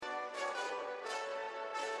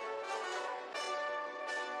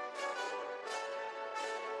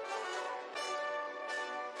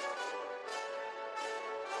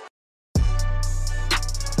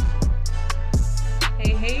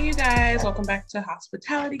welcome back to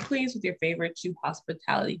Hospitality Queens with your favorite two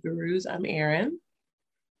hospitality gurus. I'm Erin.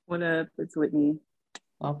 What up? It's Whitney.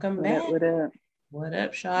 Welcome back. What up? What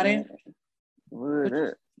up, Shawty? What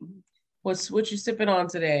up? What you sipping on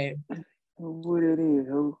today? What it is?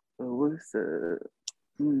 What's up?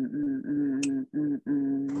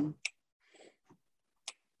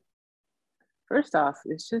 First off,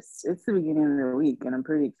 it's the beginning of the week, and I'm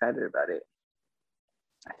pretty excited about it.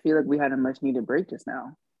 I feel like we had a much needed break just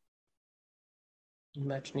now.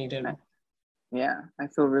 Much needed. Yeah, I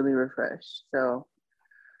feel really refreshed. So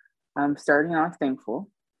I'm starting off thankful.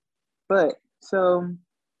 But so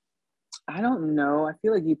I don't know. I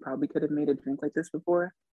feel like you probably could have made a drink like this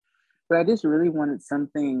before, but I just really wanted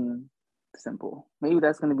something simple. Maybe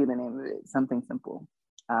that's going to be the name of it. Something simple.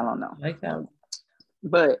 I don't know. I like that.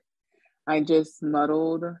 But I just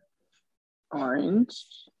muddled orange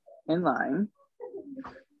and lime.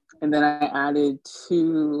 And then I added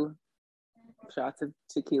 2 shots of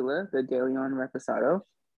tequila, the De Leon Reposado.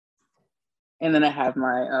 And then I have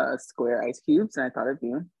my square ice cubes, and I thought of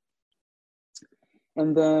you.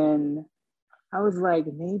 And then I was like,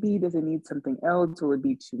 maybe does it need something else? Will it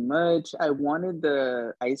be too much? I wanted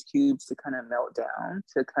the ice cubes to kind of melt down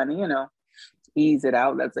to kind of, ease it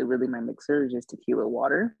out. That's like really my mixer, just tequila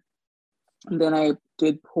water. And then I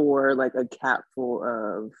did pour like a cap full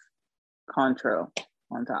of Contro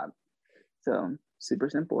on top. So super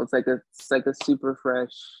simple. It's like a super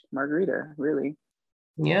fresh margarita, really.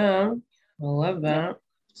 Yeah, I love that. Yeah.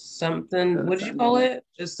 Something, what did you call it?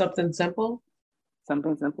 Just something simple?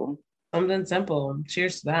 Something simple. Something simple.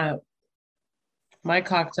 Cheers to that. My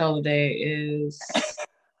cocktail today is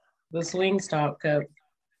the Swing Stop Cup.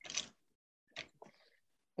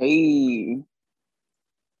 Hey.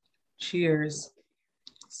 Cheers.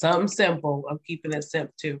 Something simple. I'm keeping it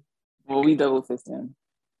simple too. Well, we double fisting.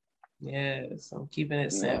 Yes, I'm keeping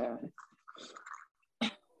it simple. Yeah.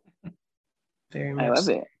 Very much. I love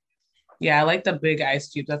it. Yeah, I like the big ice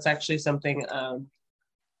cube. That's actually something that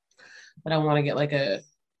I want to get like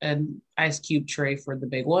an ice cube tray for the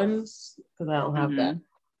big ones because I don't have that.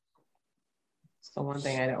 It's the one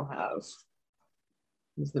thing I don't have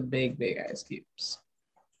is the big ice cubes.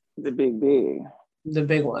 The big. The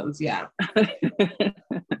big ones, yeah.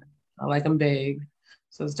 I like them big.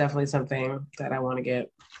 So it's definitely something that I want to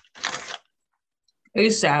get.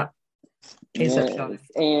 ASAP. Yes.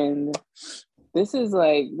 And this is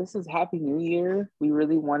Happy New Year. We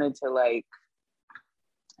really wanted to like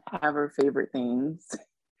have our favorite things.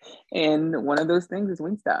 And one of those things is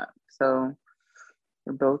Wingstop. So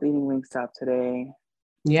we're both eating Wingstop today.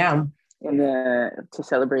 Yeah. And to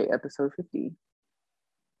celebrate episode 50.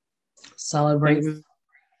 Celebrating.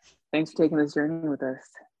 Thanks for taking this journey with us.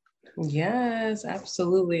 Yes,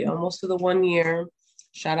 absolutely. Almost to the 1 year.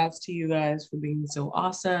 Shout outs to you guys for being so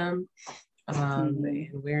awesome. And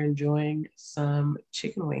we're enjoying some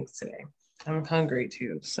chicken wings today. I'm hungry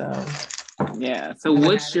too, so yeah. So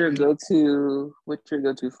what's your go-to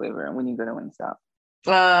flavor when you go to Wingstop?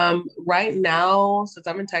 Right now, since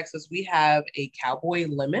I'm in Texas, we have a Cowboy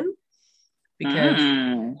Lemon because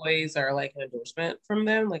Cowboys are like an endorsement from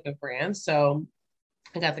them, like a brand. So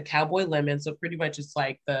I got the Cowboy Lemon. So pretty much it's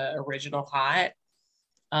like the original hot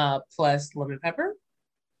plus lemon pepper,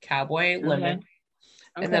 Cowboy Lemon.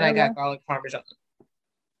 Okay, and then I got garlic parmesan.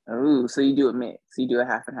 Oh, so you do a mix. You do a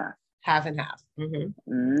half and half. Half and half.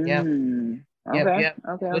 Mm-hmm. Yep.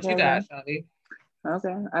 Okay. What you got, Shawty?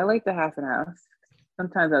 Okay. I like the half and half.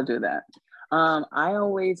 Sometimes I'll do that.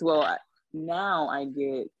 Now I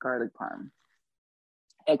get garlic parm.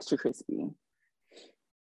 Extra crispy.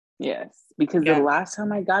 Yes. Because the last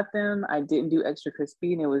time I got them, I didn't do extra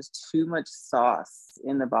crispy and it was too much sauce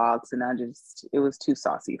in the box and it was too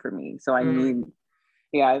saucy for me. So I need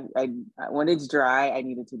I when it's dry, I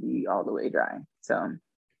need it to be all the way dry. So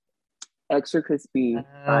extra crispy,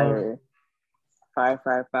 fire.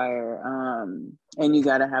 And you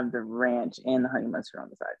gotta have the ranch and the honey mustard on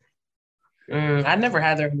the side. I never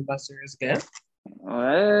had their honey mustard. It's good.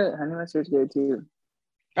 What? Honey mustard's good too.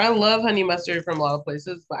 I love honey mustard from a lot of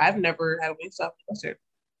places, but I've never had Wingstop mustard.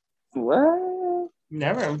 What?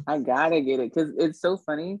 Never. I gotta get it because it's so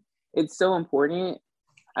funny. It's so important.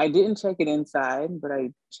 I didn't check it inside, but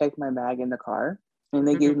I checked my bag in the car and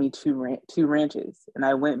they gave me two ranches and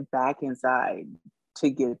I went back inside to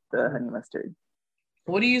get the honey mustard.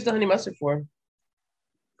 What do you use the honey mustard for?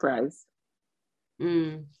 Fries.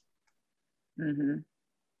 I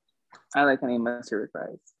like honey mustard with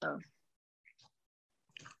fries. So.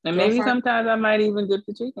 And maybe sometimes I might even dip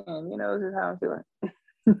the chicken. This is how I'm feeling.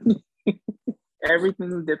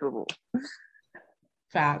 Everything's dippable.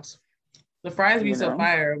 Facts. The fries be so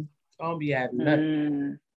fire. I don't be adding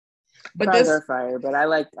nothing. But fries are fire, but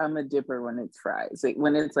I'm a dipper when it's fries. Like,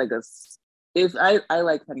 when it's like if I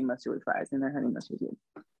like honey mustard with fries, and their honey mustard is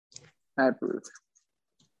good. I approve.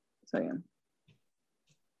 So yeah.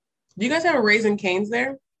 Do you guys have a Raising Cane's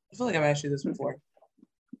there? I feel like I've asked you this before.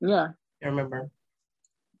 Yeah. I remember.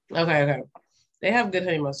 Okay. They have good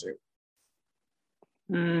honey mustard.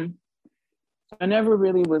 I never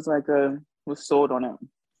really was sold on it.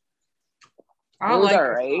 I it was like all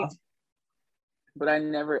right, but I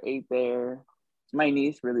never ate there. My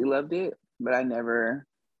niece really loved it, but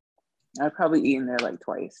I've probably eaten there like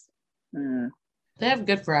twice. They have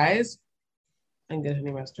good fries and good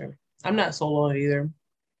honey mustard. I'm not sold on it either.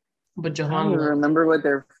 But Jahan, I don't even remember what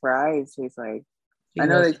their fries taste like. I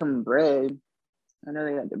know they come with bread. I know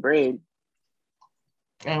they got the bread.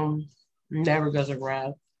 Never goes a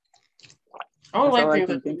grab. I don't That's like all things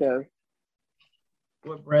I can think of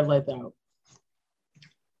with bread like that.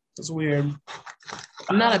 It's weird.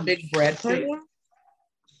 I'm not a big bread person,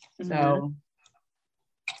 so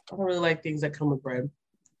I don't really like things that come with bread.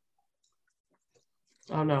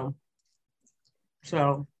 I don't know.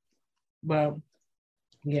 So, but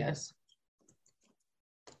yes.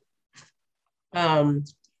 Episode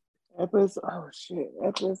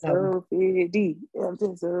 50.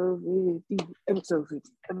 Episode 50.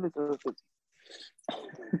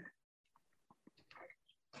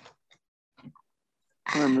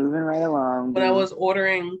 We're moving right along. When I was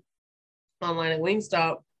ordering online at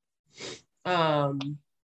Wingstop,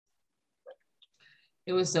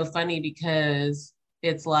 it was so funny because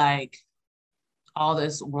it's like all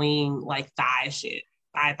this wing, like thigh shit.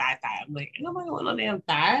 Thigh. I'm like, ain't nobody want no damn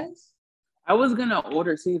thighs. I was gonna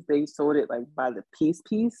order, see if they sold it like by the piece,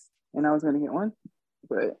 and I was gonna get one,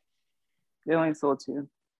 but they only sold 2.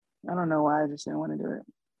 I don't know why. I just didn't want to do it.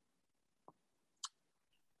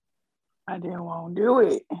 I didn't want to do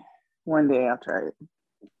it. One day I'll try it.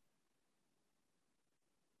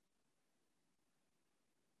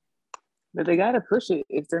 But they gotta push it.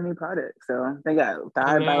 It's their new product, so they got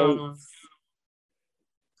thigh bites.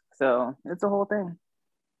 So it's a whole thing.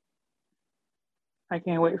 I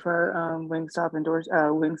can't wait for Wingstop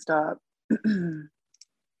endorsement.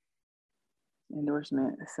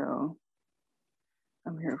 So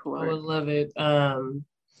I'm here for it. I would love it.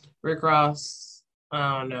 Rick Ross,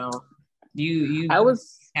 I don't know. I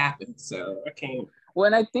was happen, so I can't.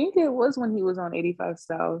 Well, I think it was when he was on 85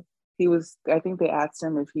 South. I think they asked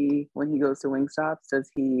him when he goes to Wingstop, does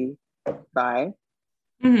he buy?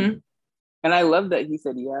 And I love that he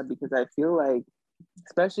said yeah, because I feel like,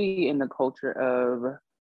 especially in the culture of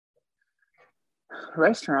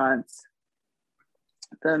restaurants,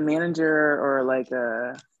 the manager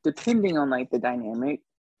or depending on like the dynamic,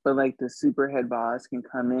 but like the super head boss can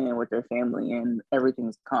come in with their family and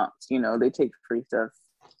everything's comps. They take free stuff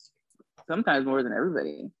sometimes more than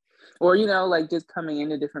everybody, or like just coming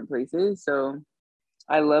into different places. So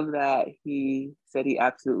I love that he said he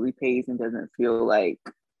absolutely pays and doesn't feel like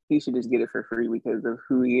he should just get it for free because of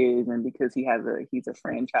who he is and because he's a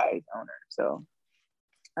franchise owner. So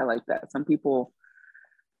I like that. Some people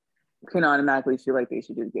can automatically feel like they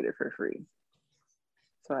should just get it for free.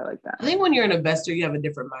 So I like that. I think when you're an investor, you have a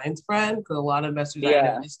different mind spread because a lot of investors I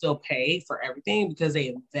know they still pay for everything because they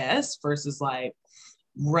invest versus like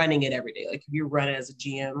running it every day. Like if you run it as a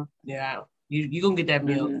GM, you gonna get that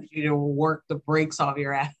meal. You don't work the brakes off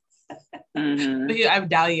your ass. But I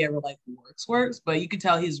doubt he ever like works, but you can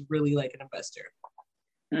tell he's really like an investor.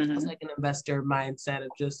 It's like an investor mindset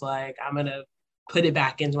of just like, I'm gonna put it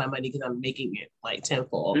back into my money because I'm making it like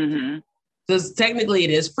tenfold. Because technically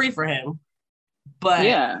it is free for him, but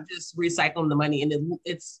just recycling the money, and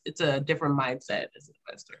it's a different mindset as an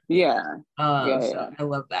investor. So I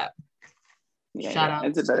love that. Shout out.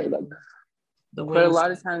 It's a better look. But a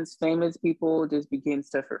lot of times famous people just begin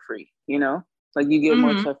stuff for free, like you get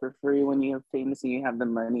more stuff for free when you're famous and you have the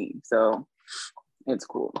money. So it's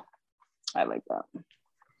cool. I like that.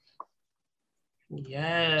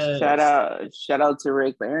 Yes. Shout out to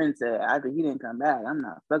Rick. Erin said after he didn't come back, I'm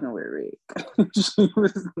not fucking with Rick. She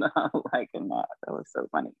was not liking that. That was so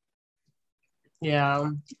funny. Yeah,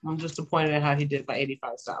 I'm just disappointed at how he did by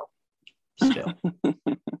 85 South. Still.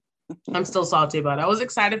 I'm still salty about it. I was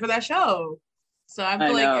excited for that show. So I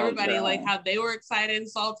feel like everybody, like how they were excited and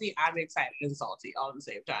salty, I'm excited and salty all at the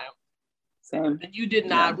same time. Same. And you did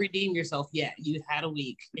not redeem yourself yet. You had a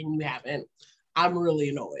week and you haven't. I'm really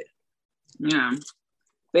annoyed. Yeah.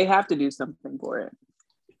 They have to do something for it.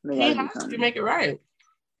 He has to make it right.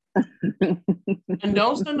 And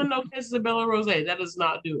don't send them no kisses to Bella Rose. That does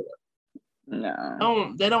not do it.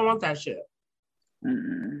 No. They don't want that shit.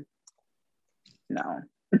 No.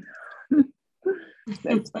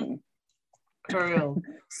 That's funny. For real.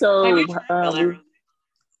 So, Have you tried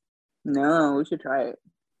no, we should try it.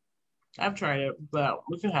 I've tried it, but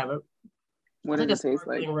we can have it. What does it taste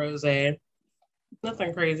like? Rosé.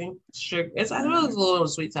 Nothing crazy. Sugar. I suppose it's a little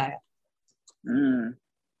sweet side.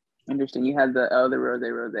 Interesting. You had the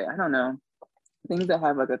rosé. I don't know. Things that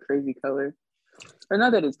have like a crazy color. Or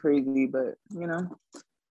not that it's crazy, but you know,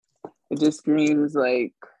 it just screams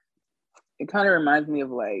like it kind of reminds me of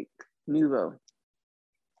like Nouveau.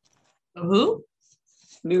 Of who?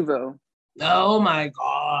 Nouveau. Oh my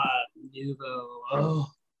God. Nouveau.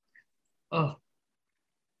 Oh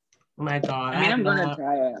my God. I mean, I'm gonna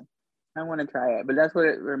try it. I want to try it, but that's what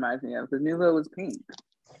it reminds me of because Nouveau was pink.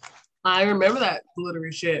 I remember that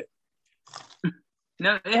glittery shit.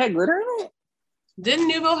 No, it had glitter in it? Didn't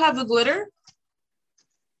Nouveau have the glitter?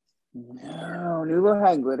 No, Nouveau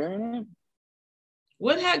had glitter in it.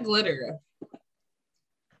 What had glitter?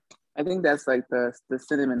 I think that's like the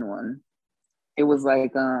cinnamon one. It was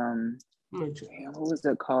like what was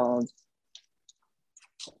it called?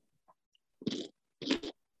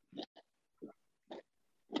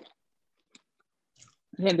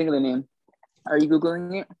 I can't think of the name. Are you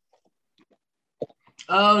Googling it?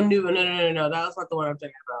 Oh, Nouveau. No. That was not the one I'm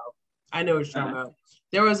thinking about. I know what you're talking about.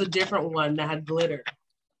 There was a different one that had glitter.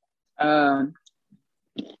 There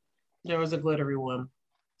was a glittery one.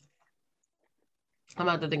 I'm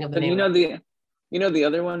about to think of the name. You know the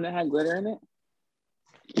other one that had glitter in it?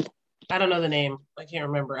 I don't know the name. I can't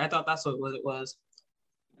remember. I thought that's what it was.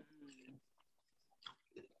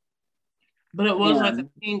 But it was like a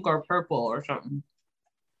pink or purple or something.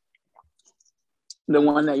 The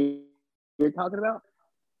one that you're talking about?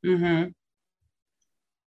 Mm-hmm.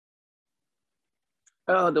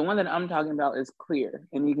 Oh, the one that I'm talking about is clear,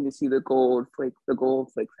 and you can just see the gold flakes in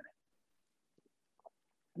it.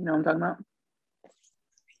 You know what I'm talking about?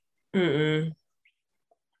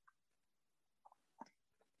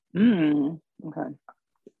 Okay.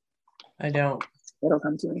 I don't. It'll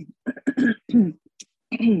come to me.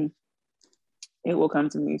 It will come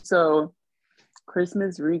to me. So,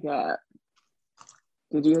 Christmas recap.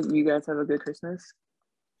 Did you guys have a good Christmas?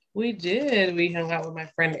 We did. We hung out with my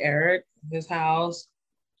friend Eric, his house.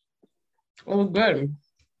 It was good.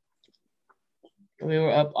 We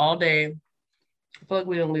were up all day. I feel like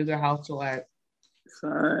we didn't leave the house till like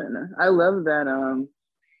fun. I love that.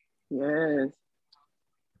 Yes.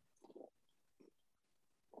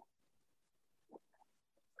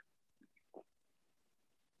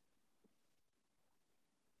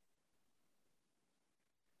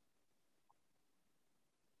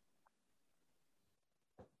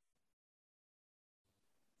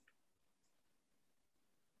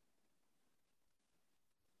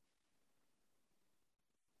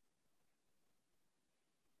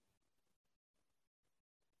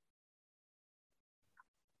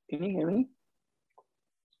 Can you hear me?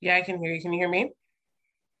 Yeah, I can hear you. Can you hear me?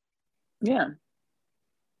 Yeah.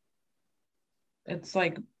 It's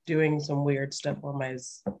like doing some weird stuff on my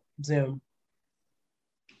Zoom.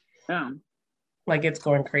 Yeah. Like it's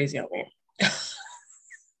going crazy on me.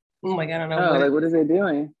 I'm like, I don't know. What is it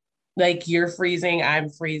doing? Like you're freezing, I'm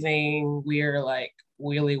freezing. We're like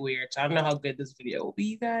really weird. So I don't know how good this video will be,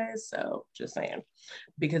 you guys. So just saying,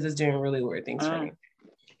 because it's doing really weird things for me.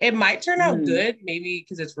 It might turn out good, maybe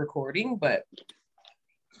because it's recording, but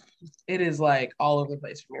it is like all over the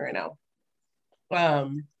place for me right now. But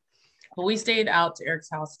we stayed out to Eric's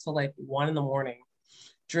house till like 1 a.m,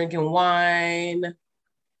 drinking wine.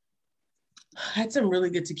 I had some really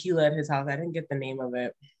good tequila at his house. I didn't get the name of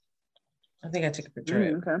it. I think I took a picture of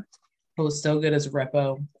it. Okay. It was so good as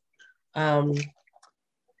Repo.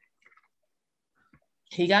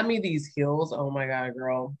 He got me these heels. Oh my God,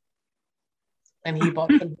 girl. And he bought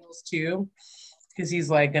some heels too, because he's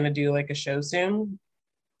like gonna do like a show soon.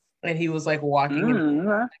 And he was like walking in.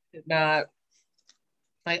 I did not,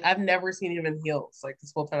 like, I've never seen him in heels like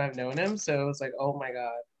this whole time I've known him. So it was like, oh my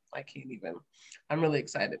God, I can't even. I'm really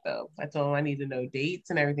excited though. I told him I need to know dates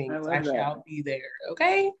and everything. I shall be there.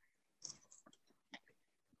 Okay.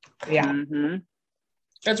 Yeah.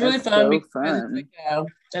 It's really fun so because fun. it's like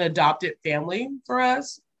an adopted family for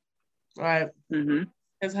us. Right.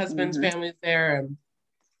 His husband's family's there, and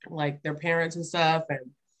like their parents and stuff,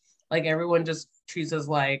 and like everyone just treats us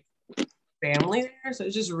like family there. So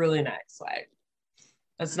it's just really nice. Like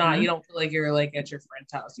it's not, you don't feel like you're like at your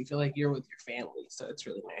friend's house. You feel like you're with your family. So it's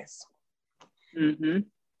really nice.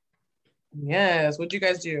 Yes. What'd you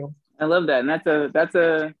guys do? I love that. And that's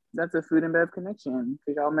a food and bev connection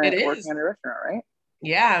because y'all met working at a restaurant, right?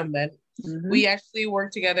 Yeah, man. We actually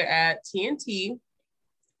worked together at TNT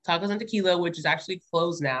Tacos and Tequila, which is actually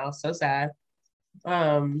closed now. So sad.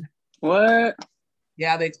 What?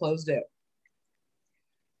 Yeah, they closed it.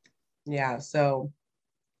 Yeah, so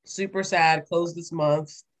super sad. Closed this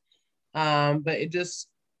month. But it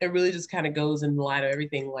really just kind of goes in line of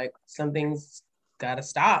everything. Like some things gotta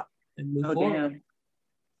stop and move Oh forward.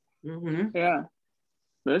 damn. Mm-hmm. Yeah.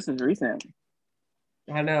 This is recent.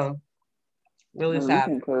 I know. Really More sad.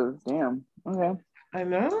 recent close. Damn. Okay. I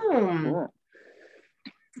know. Cool.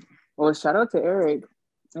 Well, shout out to Eric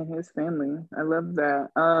and his family. I love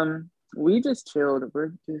that. We just chilled.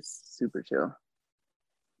 We're just super chill.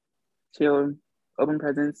 Chilled, open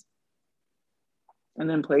presents, and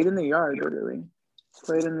then played in the yard, literally.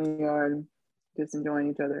 Played in the yard, just enjoying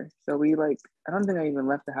each other. So we like, I don't think I even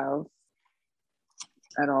left the house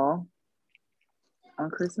at all on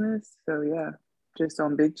Christmas. So yeah, just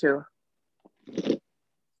on big chill. It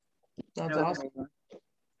That's was awesome. amazing.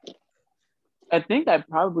 I think I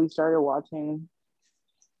probably started watching,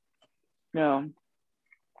 no,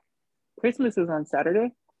 Christmas was on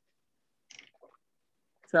Saturday.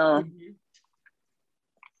 So Mm-hmm.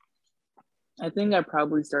 I think I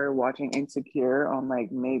probably started watching Insecure on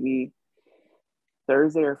like maybe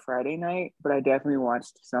Thursday or Friday night, but I definitely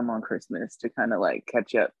watched some on Christmas to kind of like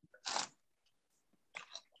catch up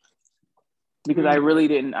because I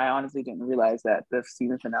honestly didn't realize that the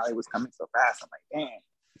season finale was coming so fast. I'm like, dang,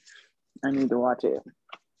 I need to watch it.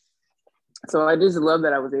 So I just love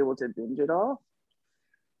that I was able to binge it all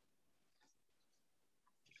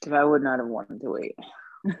because I would not have wanted to wait.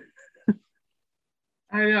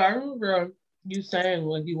 I know. I remember you saying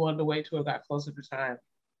like you wanted to wait till it got closer to time.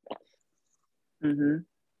 Mm-hmm.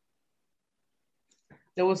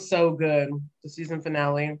 It was so good, the season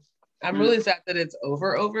finale. I'm Mm-hmm. really sad that it's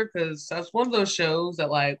over because that's one of those shows that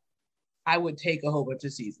like I would take a whole bunch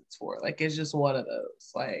of seasons for. Like it's just one of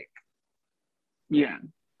those. Like Yeah.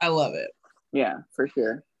 I love it. Yeah, for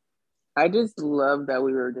sure. I just love that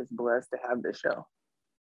we were just blessed to have this show.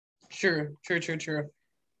 True.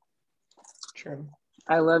 True.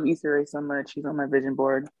 I love Issa Rae so much. She's on my vision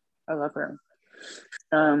board. I love her.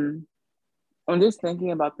 Um, I'm just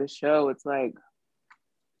thinking about this show. It's like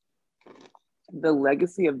the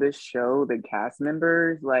legacy of this show, the cast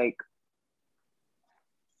members, like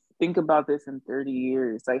think about this in 30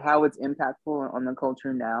 years, like how it's impactful on the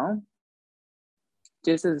culture now.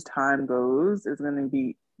 Just as time goes, it's going to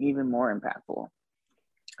be even more impactful.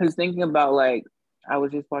 I was thinking about like, I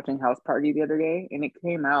was just watching House Party the other day and it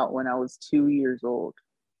came out when I was 2 years old.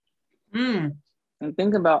 Mm, And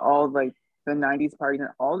think about all like the 90s party and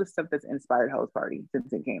all the stuff that's inspired House Party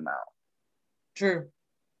since it came out true.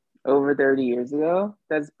 over 30 years ago.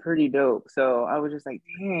 That's pretty dope. So I was just like,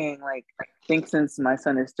 dang, like, think since my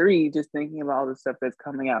son is 3, just thinking about all the stuff that's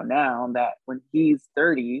coming out now that when he's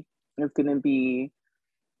 30, it's going to be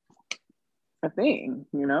a thing,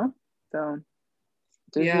 you know? So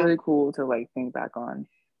just Yeah. really cool to like think back on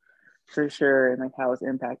for sure and like how it's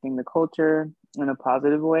impacting the culture in a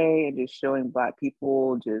positive way and just showing Black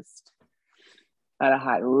people just at a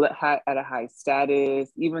high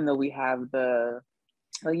status, even though we have the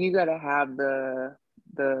like you gotta have the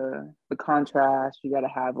contrast, you gotta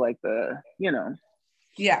have like the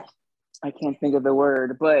Yeah. I can't think of the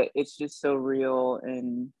word, but it's just so real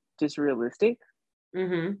and just realistic.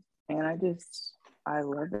 Mm-hmm. And I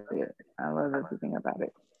love it. I love everything about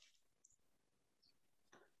it.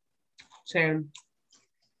 Same.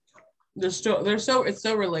 It's so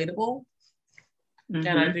relatable. And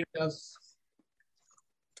I Mm-hmm. think that's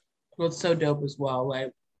what's so dope as well.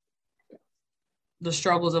 Like the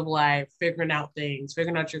struggles of life, figuring out things,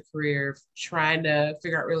 figuring out your career, trying to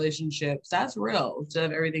figure out relationships. That's real instead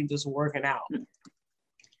of everything just working out.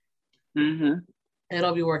 Mm-hmm.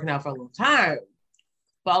 It'll be working out for a long time.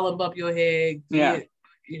 Fall up your head, Yeah.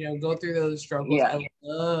 go through those struggles. Yeah. I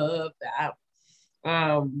love that.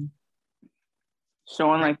 Um,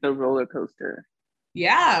 Showing like the roller coaster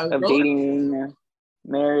yeah, of dating,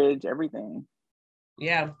 marriage, everything.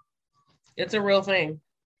 Yeah, it's a real thing.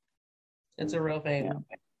 It's a real thing.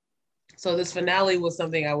 Yeah. So this finale was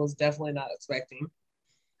something I was definitely not expecting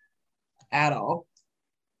at all.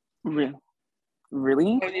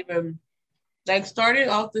 Really? And even like starting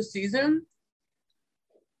off the season,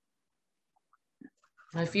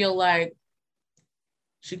 I feel like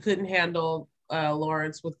she couldn't handle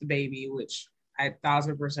Lawrence with the baby, which I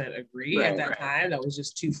 1,000% agree. At that time, that was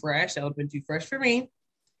just too fresh. That would have been too fresh for me.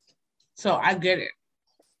 So I get it.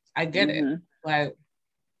 I get it. Like,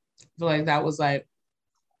 I feel like that was like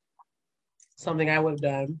something I would have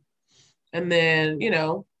done. And then,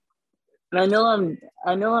 And I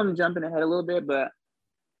know I'm jumping ahead a little bit, but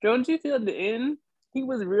don't you feel at the end he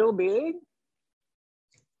was real big?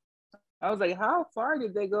 I was like, how far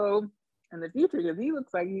did they go in the future? Because he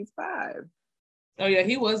looks like he's 5. Oh yeah,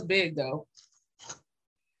 he was big though.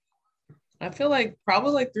 I feel like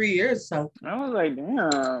probably like 3 years. So I was like,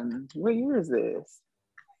 damn, what year is this?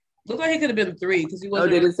 Looked like he could have been 3 because he Oh,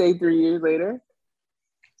 wasn't did really. it say 3 years later?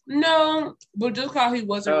 No, but just how he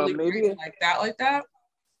wasn't really Maybe. raised like that.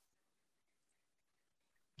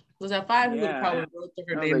 Was at 5, he would have Yeah. probably wrote to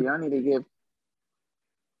her I was like, name. y'all need to give.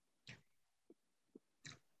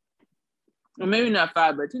 Well, maybe not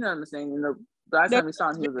 5, but you know what I'm saying. The last time we saw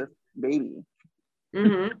him, he was a baby.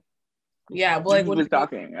 Mm-hmm. Yeah, but like He when was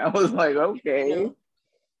talking. I was like, okay.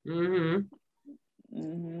 Mm-hmm.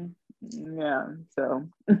 Yeah. So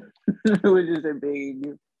it was just a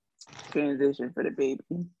big transition for the baby.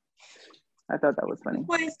 I thought that was funny.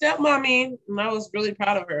 Playing stepmommy, and I was really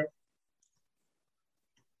proud of her.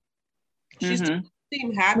 She still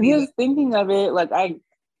seemed happy. Because thinking of it, like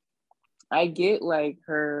I get like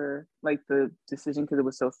her like the decision because it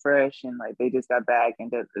was so fresh and like they just got back and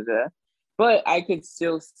da da da. But I could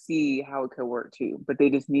still see how it could work too. But they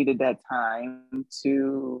just needed that time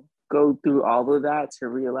to go through all of that to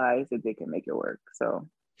realize that they can make it work. So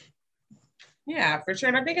yeah, for sure.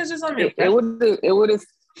 And I think it's just on it would have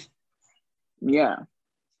yeah.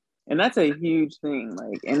 And that's a huge thing.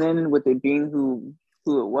 Like, and then with it being who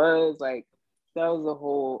it was, like that was a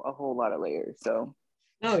whole lot of layers. So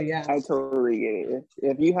oh yeah, I totally get it.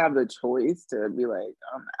 If you have the choice to be like,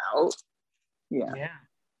 I'm out, yeah,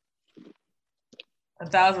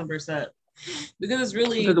 1,000%. Because it's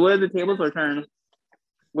really because what if the tables were turned?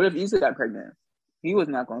 What if Issa got pregnant? He was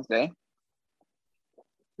not going to stay.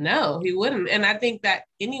 no, he wouldn't. And I think that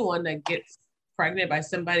anyone that gets pregnant by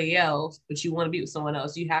somebody else, but you want to be with someone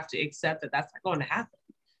else, you have to accept that that's not going to happen.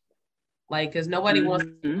 Like, because nobody wants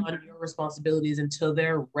to take on your responsibilities until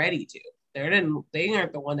they're ready to. They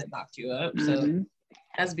aren't the one that knocked you up. So it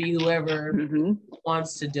has to be whoever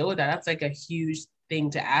wants to deal with that. That's like a huge thing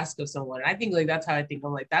to ask of someone. And I think like that's how I think.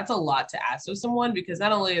 I'm like, that's a lot to ask of someone because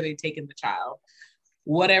not only are they taking the child,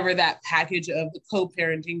 whatever that package of the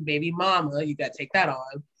co-parenting baby mama, you got to take that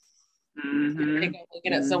on.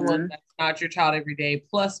 Looking at someone that's not your child every day,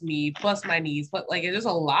 plus me, plus my needs, but like it's just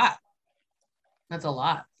a lot. That's a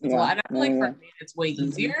lot. It's a lot. And I feel like for a man, it's way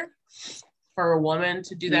easier for a woman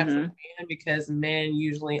to do that for a man because men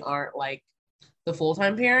usually aren't like the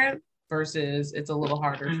full-time parent versus it's a little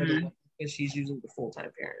harder for the woman because she's usually the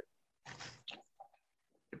full-time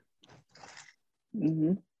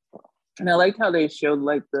parent. And I liked how they showed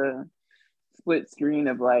like the split screen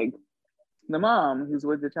of like the mom who's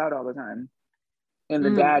with the child all the time and the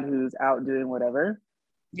dad who's out doing whatever.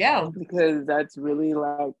 Yeah. Because that's really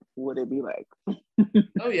like what it'd be like.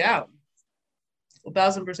 Oh yeah.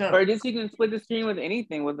 1,000%. Or just you can split the screen with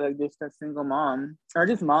anything with like just a single mom. Or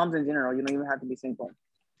just moms in general. You don't even have to be single.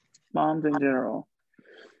 Moms in general.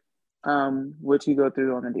 Which you go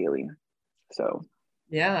through on a daily. So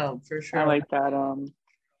yeah, for sure. I like that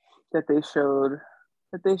that they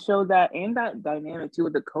showed that and that dynamic too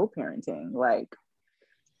with the co-parenting. Like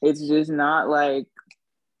it's just not like,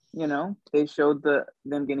 you know, they showed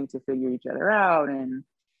them getting to figure each other out and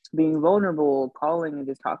being vulnerable, calling and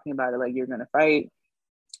just talking about it like you're gonna fight.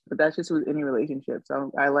 But that's just with any relationship.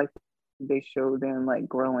 So I like they show them like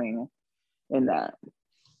growing in that.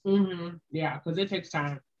 Yeah, because it takes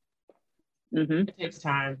time. It takes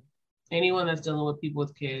time. Anyone that's dealing with people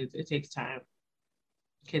with kids, it takes time.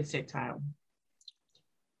 Kids take time.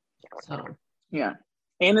 So yeah,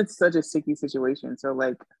 and it's such a sticky situation. So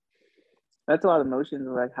like that's a lot of emotions.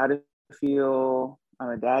 Like how to feel. I'm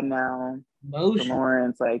a dad now.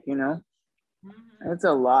 Lawrence, like you know, it's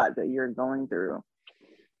a lot that you're going through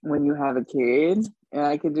when you have a kid, and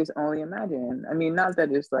I could just only imagine. I mean, not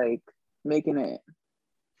that it's like making it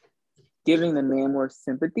giving the man more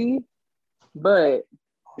sympathy, but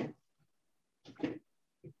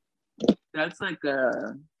that's like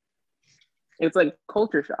it's like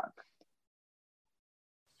culture shock,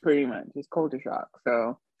 pretty much. It's culture shock.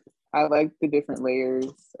 So I like the different layers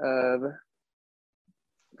of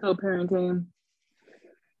co-parenting,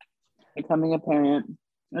 becoming a parent.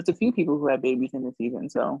 There's a few people who have babies in the season,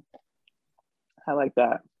 so I like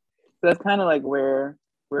that. So that's kind of like where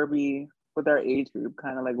we, with our age group,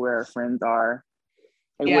 kind of like where our friends are,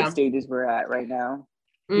 and what stages we're at right now.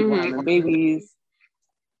 People having babies,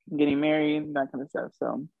 getting married, that kind of stuff.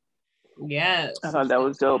 So yes, I thought that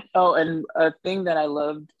was dope. Oh, and a thing that I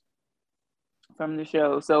loved from the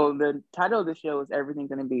show. So the title of the show is Everything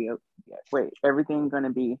Gonna Be Everything Gonna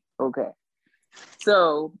Be Okay.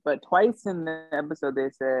 So, but twice in the episode they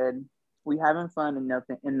said we having fun and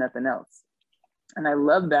nothing else. And I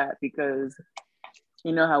love that because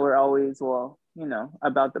you know how we're always, well, you know,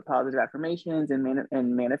 about the positive affirmations and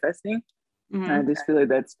manifesting. And I just feel like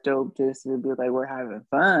that's dope just to be like we're having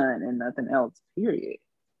fun and nothing else, period.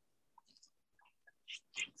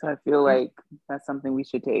 So I feel like that's something we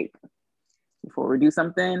should take. Before we do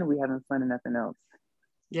something, we having fun and nothing else.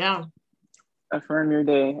 Yeah. Affirm your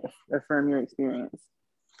day, affirm your experience.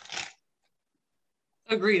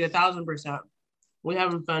 Agreed, 1,000%. We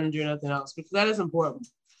having fun and doing nothing else, because that is important.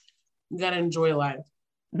 You gotta enjoy life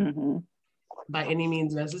by any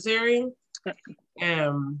means necessary.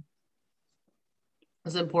 And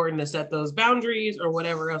it's important to set those boundaries or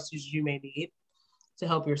whatever else you may need to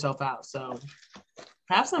help yourself out. So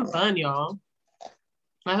have some fun, y'all.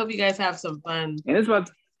 I hope you guys have some fun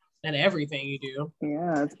and everything you do.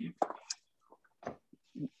 Yeah.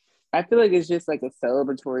 I feel like it's just like a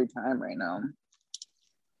celebratory time right now.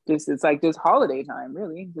 It's like just holiday time,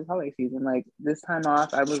 really. Just holiday season. Like this time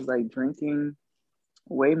off, I was like drinking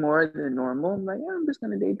way more than normal. I'm like, yeah, I'm just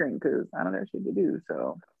gonna day drink because I don't have shit to do.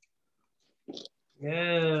 So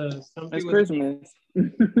yes, it's Christmas.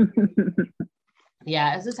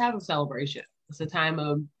 Yeah, it's a time of celebration. It's a time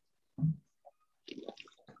of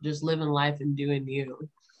just living life and doing you.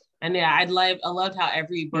 And yeah, I loved how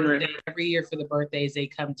every birthday, every year for the birthdays, they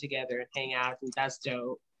come together and hang out. I think that's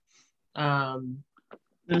dope. Travel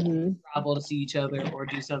to see each other or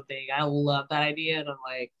do something. I love that idea. And I'm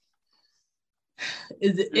like,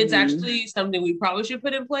 it's actually something we probably should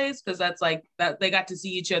put in place, because that's like that they got to see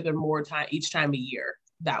each other more time each time a year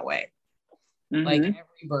that way. Like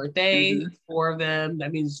every birthday, 4 of them.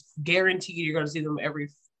 That means guaranteed you're going to see them every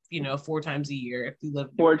 4 times a year if you live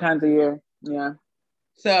 4 times a year. Yeah.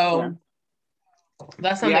 So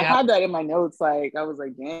that's something. I had that in my notes. Like I was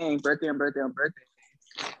like, dang, birthday on birthday on birthday.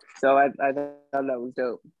 So I thought that was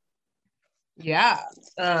dope. Yeah.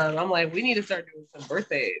 I'm like, we need to start doing some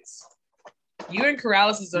birthdays. You and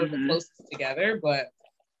Corrales are the closest together, but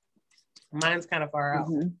mine's kind of far out.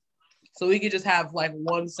 So we could just have like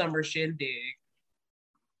one summer shindig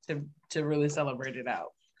to really celebrate it out,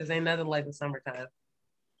 because ain't nothing like the summertime.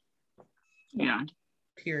 Yeah.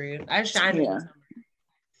 Period. I shine in the summer.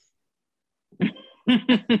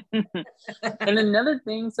 And another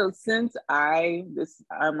thing, so since I'm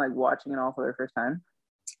like watching it all for the first time,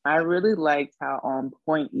 I really liked how on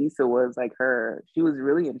point Issa was. Like she was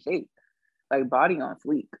really in shape, like body on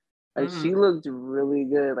fleek. Like she looked really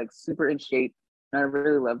good, like super in shape. And I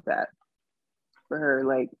really loved that for her.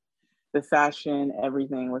 Like the fashion,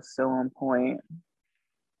 everything was so on point.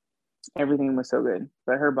 Everything was so good,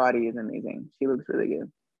 but her body is amazing. She looks really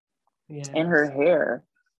good. Yeah. And her hair.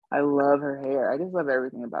 I love her hair. I just love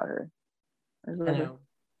everything about her. I know. Her.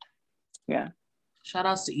 Yeah. Shout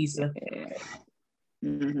outs to Issa. Yeah.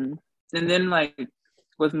 And then like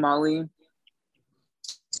with Molly,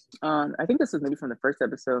 I think this was maybe from the first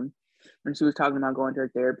episode when she was talking about going to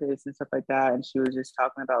her therapist and stuff like that, and she was just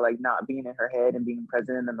talking about like not being in her head and being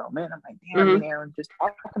present in the moment. I'm like, damn, Erin, just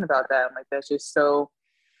talking about that. I'm like, that's just so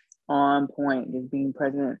on point, just being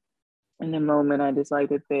present in the moment. I just like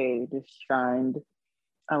that they just shined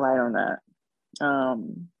a light on that.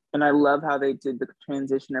 And I love how they did the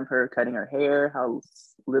transition of her cutting her hair, how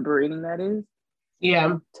liberating that is.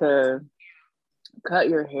 Yeah. To cut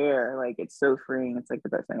your hair, like it's so freeing. It's like the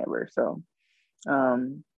best thing ever. So I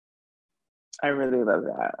really love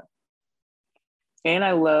that. And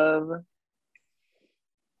I love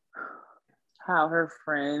how her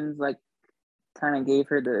friends like kind of gave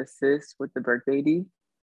her the assist with the birthday D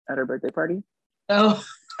at her birthday party. Oh,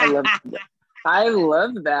 I love that. I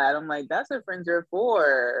love that. I'm like, that's what friends are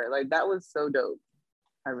for. Like that was so dope.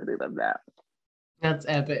 I really love that. That's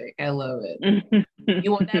epic. I love it.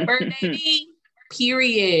 You want that birthday D?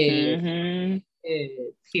 Period.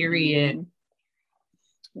 Period.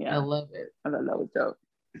 Yeah, I love it. I thought that was dope.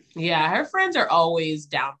 Yeah, her friends are always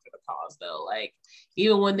down for the cause though. Like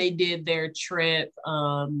even when they did their trip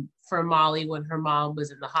for Molly when her mom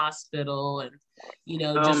was in the hospital, and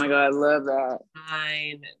oh my god, I love that.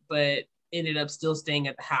 Fine, but ended up still staying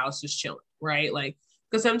at the house just chilling, right? Like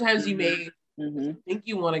because sometimes you may think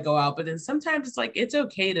you want to go out, but then sometimes it's like it's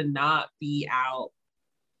okay to not be out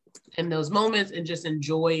in those moments and just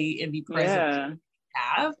enjoy and be present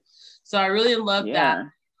have. So I really love that.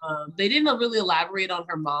 They didn't really elaborate on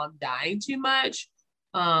her mom dying too much,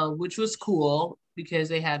 which was cool because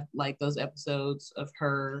they had like those episodes of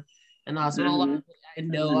her in the hospital. I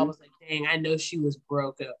know I was like, dang, I know she was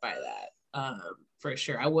broke up by that, for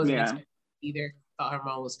sure. I wasn't expecting either. Thought her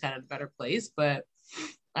mom was kind of in a better place, but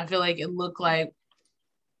I feel like it looked like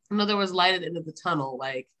there was light at the end of the tunnel.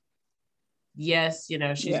 Like, yes,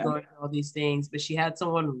 she's going through all these things, but she had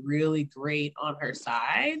someone really great on her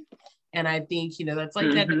side. And I think, that's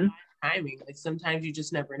like that divine timing. Like sometimes you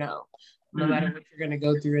just never know, no matter what you're going to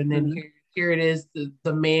go through. And then here it is,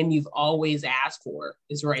 the man you've always asked for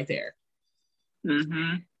is right there.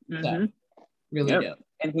 So, Really dope.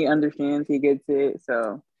 And he understands, he gets it.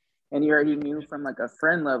 So, and you already knew from like a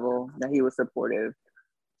friend level that he was supportive.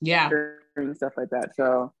 Yeah. During stuff like that.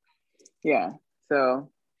 So, yeah.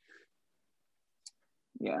 So,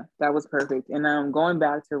 yeah, that was perfect. And going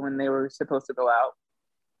back to when they were supposed to go out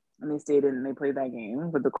and they stayed in and they played that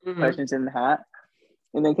game with the questions in the hat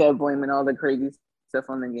and they kept blaming all the crazy stuff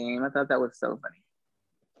on the game. I thought that was so funny.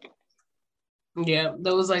 Yeah,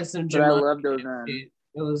 that was like some But I love those. It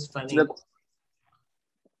was funny.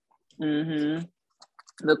 The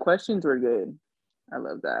questions were good. I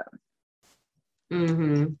love that.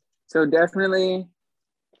 So definitely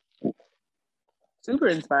super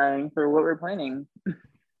inspiring for what we're planning.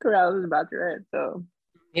 Corral is about to read. So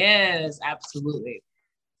yes, absolutely.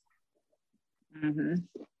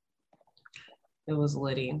 It was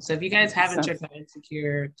litty. So if you guys haven't checked out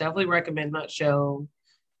Insecure, definitely recommend that show.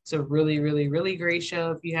 It's a really, really, really great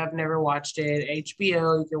show. If you have never watched it,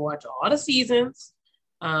 HBO, you can watch all the seasons.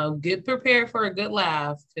 Get prepared for a good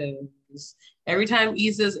laugh because every time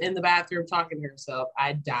Issa's in the bathroom talking to herself,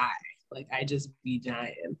 I die. Like I just be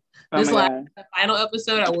dying. This last final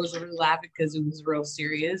episode, I wasn't really laughing because it was real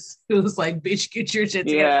serious. It was like, bitch, get your shit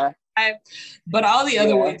together. But all the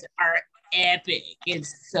other ones are epic.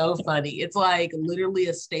 It's so funny. It's like literally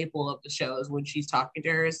a staple of the shows when she's talking to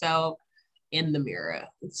herself in the mirror.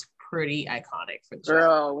 It's pretty iconic for the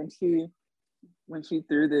show. When she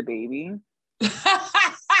threw the baby.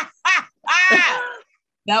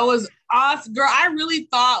 That was awesome, girl. I really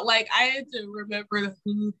thought like I had to remember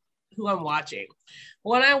who I'm watching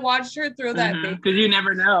when I watched her throw that baby, because you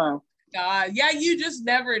never know. Yeah, you just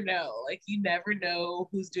never know. Like you never know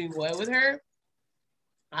who's doing what with her.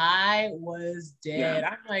 I was dead.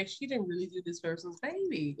 I'm like, she didn't really do this person's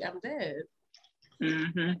baby. I'm dead.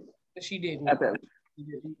 But she didn't. She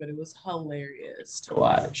didn't. But it was hilarious to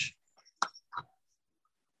watch.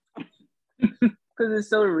 Because it's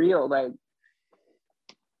so real, like,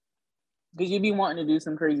 because you be wanting to do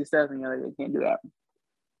some crazy stuff and you're like, I can't do that.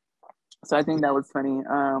 So I think that was funny.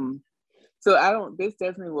 So this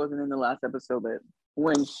definitely wasn't in the last episode, but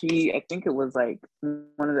when I think it was like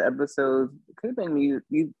one of the episodes, it could have been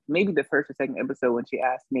maybe the first or second episode when she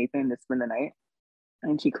asked Nathan to spend the night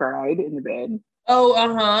and she cried in the bed.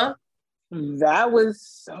 Oh, That was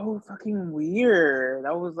so fucking weird.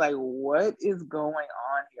 I was like, what is going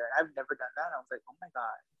on here? And I've never done that. I was like, oh my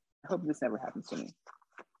God, I hope this never happens to me.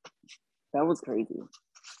 That was crazy.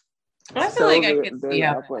 I feel like I can see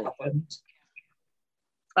how it happened.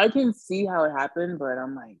 I can see how it happened, but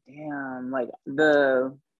I'm like, damn, like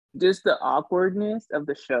the awkwardness of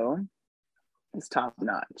the show is top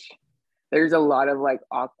notch. There's a lot of like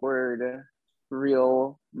awkward,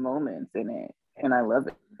 real moments in it, and I love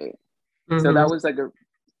it. So that was like a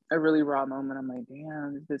really raw moment. I'm like,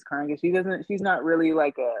 damn, this crying. She's not really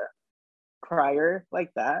like a crier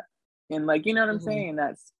like that. And like, you know what I'm saying, in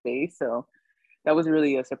that space. So that was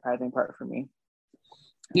really a surprising part for me.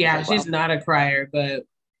 Yeah, like, she's not a crier, but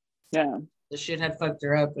yeah, the shit had fucked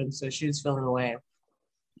her up, and so she was feeling away.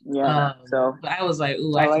 Yeah. So but I was like,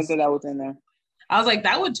 ooh, I like that was in there. I was like,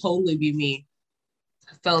 that would totally be me.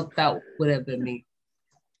 I felt that would have been me.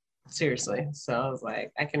 Seriously. So I was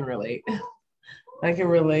like, I can relate. I can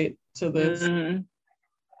relate to this.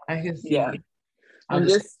 I can see. Yeah. And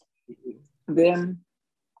just them.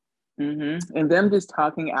 And them just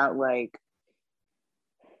talking out like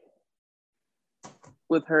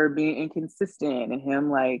with her being inconsistent and him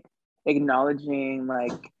like acknowledging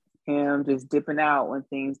like him just dipping out when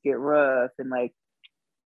things get rough and like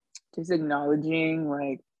just acknowledging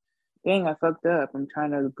like, dang, I fucked up. I'm trying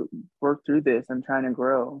to work through this. I'm trying to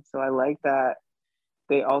grow. So I like that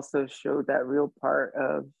they also showed that real part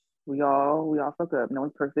of we all fuck up. No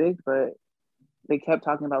one's perfect, but they kept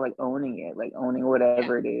talking about like owning it, like owning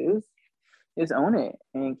whatever it is. Just own it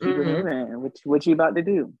and keep it moving. What you about to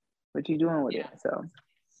do? What you doing with it? So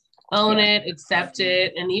own it, accept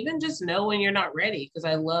it, and even just know when you're not ready. Because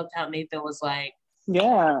I loved how Nathan was like,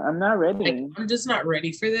 yeah, I'm not ready. Like, I'm just not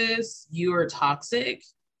ready for this. You are toxic.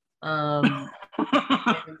 I'm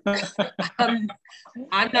not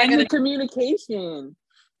gonna communication.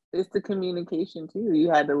 It's the communication too.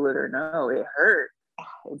 You had to let her know it hurt.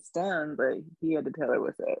 It stung, but he had to tell her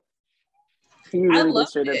what's up. He really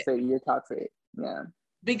just straight up said you're toxic. Yeah.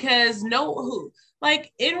 Because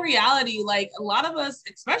like in reality, like a lot of us,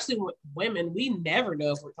 especially women, we never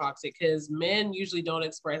know if we're toxic because men usually don't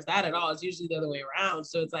express that at all. It's usually the other way around.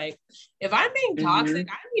 So it's like, if I'm being toxic,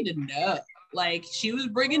 I need to know. Like she was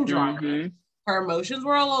bringing drama. Her emotions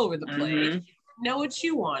were all over the place. know what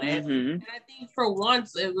you wanted. And I think for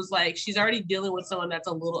once it was like she's already dealing with someone that's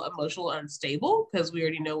a little emotional unstable because we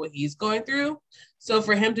already know what he's going through. So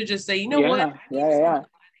for him to just say, you know what,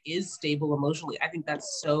 is stable emotionally, I think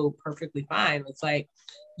that's so perfectly fine. It's like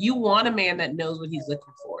you want a man that knows what he's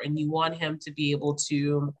looking for, and you want him to be able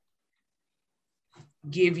to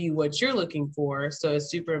give you what you're looking for. So it's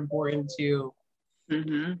super important to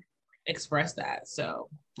express that. So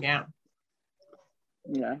yeah.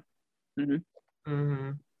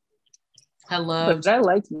 I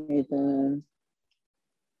liked Nathan.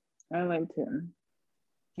 I liked him.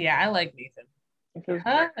 Yeah, I like Nathan.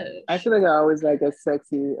 I feel like I always like a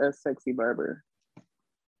sexy barber.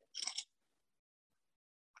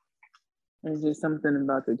 There's just something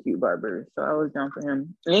about the cute barber, so I was down for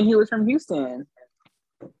him. And he was from Houston.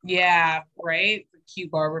 Yeah, right. The cute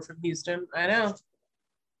barber from Houston. I know.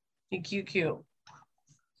 He cute.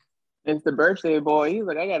 It's the birthday boy. He's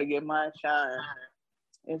like, I gotta get my shine.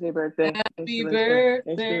 It's your birthday. Happy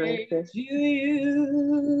birthday to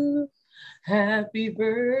you. Happy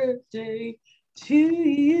birthday to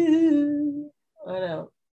you. I know.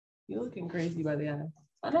 You're looking crazy by the eye.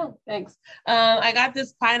 I know. Thanks. I got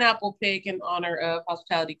this pineapple pick in honor of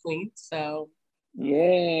Hospitality Queen. So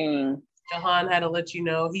yeah. Jahan had to let you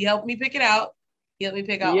know. He helped me pick it out. He helped me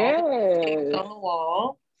pick out all the things on the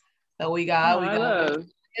wall that we got.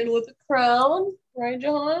 And with the crown, right,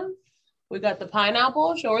 Jahan? We got the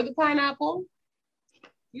pineapple. Show her the pineapple.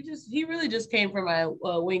 He really just came from my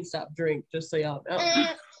Wingstop drink, just so y'all know.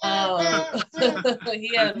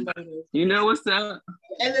 He had you know what's up?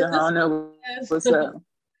 And Jahan know what's up.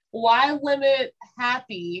 Why limit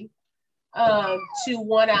happy to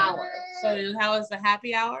 1 hour? So how is the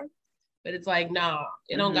happy hour? But it's like, nah,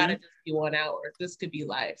 it don't gotta just be 1 hour. This could be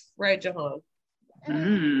life, right, Jahan? I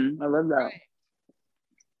love that.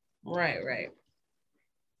 Right.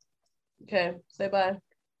 Okay, say bye.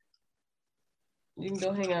 You can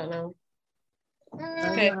go hang out now.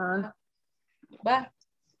 Okay. Bye.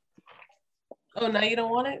 Oh, now you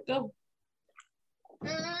don't want it? Go.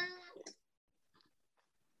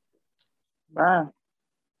 Bye.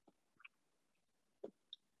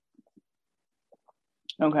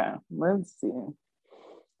 Okay, let's see.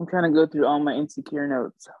 I'm trying to go through all my insecure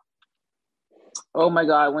notes. Oh my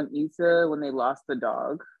God, when they lost the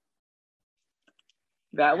dog.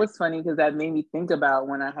 That was funny because that made me think about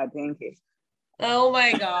when I had pancakes. Oh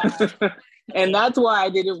my God. And that's why I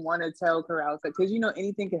didn't want to tell her. I was like, because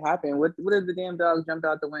anything could happen. What if the damn dog jumped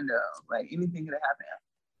out the window? Like anything could happen.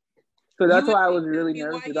 So that's why I was really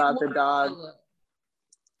nervous about the dog.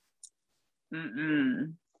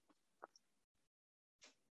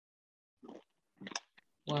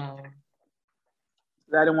 Wow.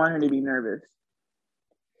 I didn't want her to be nervous.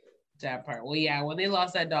 That part. Well, yeah, when they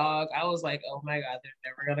lost that dog, I was like, oh my God, they're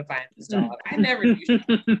never going to find this dog. I never knew. There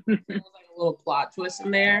was like a little plot twist in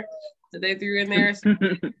there that they threw in there. So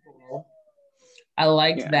I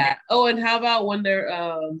liked that. Oh, and how about when they're,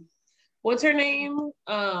 what's her name?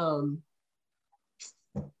 I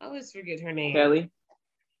always forget her name.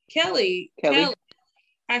 Kelly.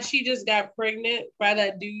 How she just got pregnant by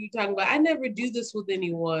that dude talking about, I never do this with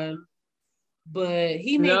anyone. But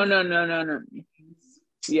he made No.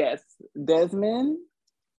 Yes, Desmond.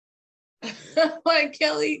 Like,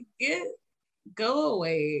 Kelly, go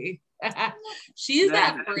away. She's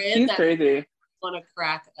that friend She's crazy. Want to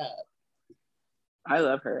crack up. I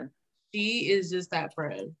love her. She is just that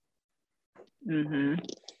friend.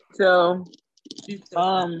 So,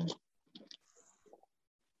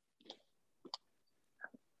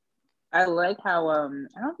 I like how I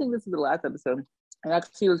don't think this is the last episode. And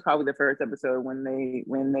actually, it was probably the first episode when they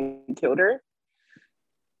killed her.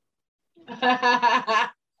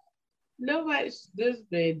 This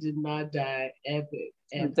man did not die. Epic.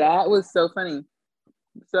 That was so funny.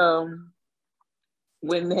 So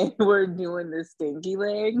when they were doing the stinky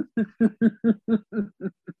leg.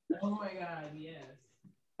 Oh my God, yes.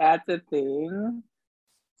 That's a thing.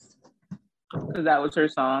 Because that was her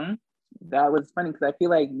song. That was funny because I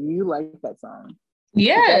feel like you like that song.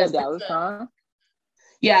 Yes. Is that a Dallas song?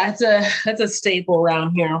 Yeah, that's a staple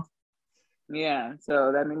around here. Yeah,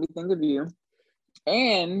 so that made me think of you.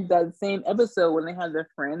 And that same episode when they had their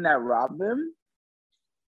friend that robbed them.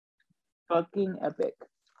 Fucking epic.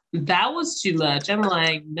 That was too much. I'm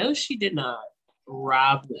like, no, she did not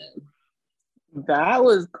rob them. That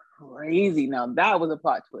was crazy. Now that was a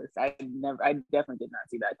plot twist. I definitely did not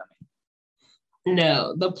see that coming.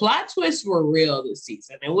 No, the plot twists were real this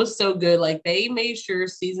season. It was so good. Like they made sure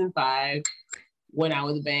season 5 went out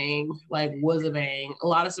with a bang. Like was a bang. A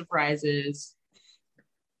lot of surprises.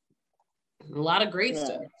 A lot of great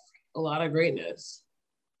stuff. A lot of greatness.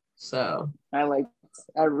 So I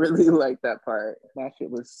really liked that part. That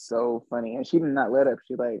shit was so funny. And she did not let up.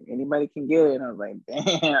 She like, anybody can get it. And I was like,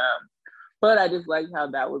 damn. But I just liked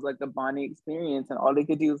how that was like a bonding experience and all they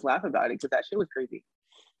could do was laugh about it because that shit was crazy.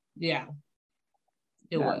 Yeah.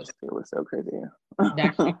 It was so crazy.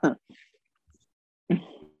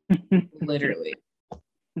 Literally.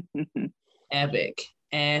 Epic.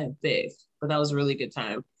 But that was a really good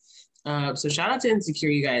time. So shout out to Insecure,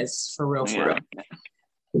 you guys, for real.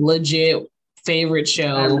 Legit favorite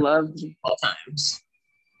show all times.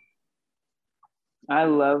 I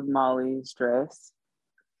love Molly's dress.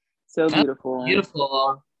 So beautiful.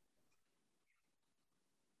 Beautiful.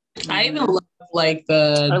 I even love like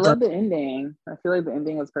I love the ending. I feel like the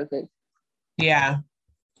ending was perfect. Yeah,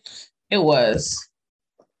 it was.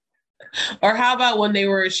 Or how about when they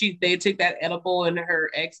took that edible and her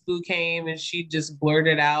ex-boo came and she just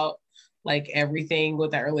blurted out like everything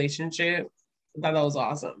with that relationship. I thought that was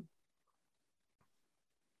awesome.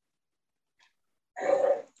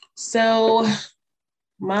 So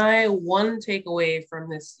my one takeaway from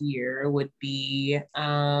this year would be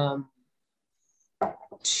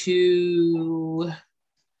to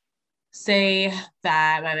say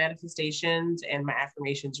that my manifestations and my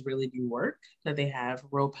affirmations really do work, that they have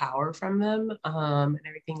real power from them. And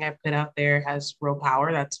everything I put out there has real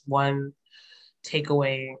power. That's one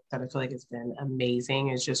takeaway that I feel like has been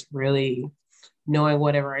amazing, is just really knowing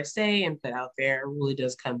whatever I say and put out there really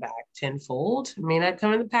does come back tenfold. It may not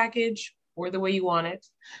come in the package or the way you want it.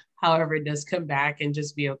 However, it does come back, and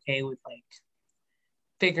just be okay with like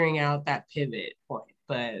figuring out that pivot point.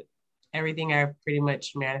 But everything I pretty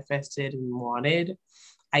much manifested and wanted,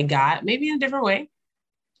 I got, maybe in a different way.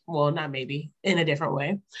 Well, not maybe, in a different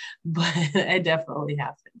way, but it definitely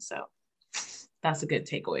happened. So that's a good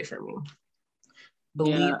takeaway for me.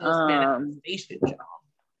 Believe those manifestations, y'all.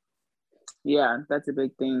 Yeah, that's a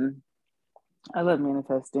big thing. I love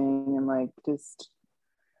manifesting and like just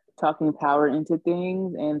talking power into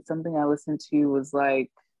things. And something I listened to was like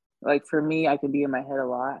for me, I could be in my head a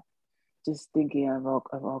lot, just thinking of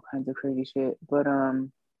all kinds of crazy shit. But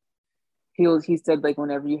he said like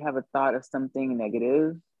whenever you have a thought of something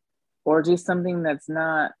negative or just something that's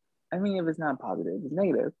not, I mean, if it's not positive, it's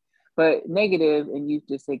negative, but negative, and you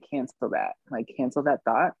just say cancel that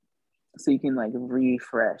thought, so you can like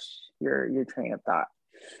refresh your train of thought,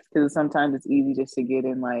 because sometimes it's easy just to get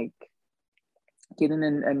in a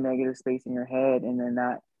negative space in your head, and then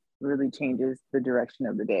that really changes the direction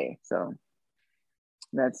of the day. So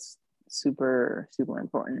that's super, super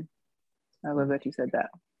important. I love that you said that.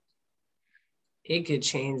 It could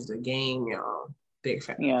change the game, y'all. Big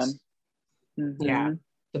facts. Yeah. Mm-hmm. Yeah.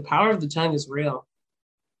 The power of the tongue is real.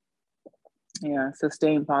 Yeah. So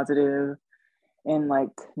staying positive in like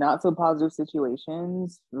not so positive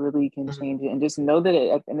situations really can change it. And just know that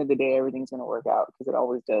at the end of the day, everything's going to work out, because it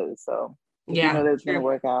always does. So if you know that it's going to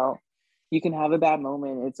work out, you can have a bad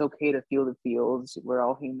moment. It's okay to feel the feels. We're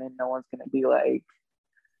all human. No one's going to be like,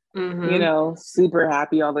 you know, super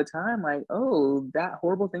happy all the time. Like, oh, that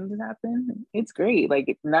horrible thing just happened. It's great. Like,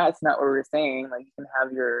 it's not what we're saying. Like, you can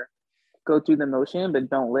have go through the motion, but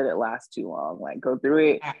don't let it last too long. Like, go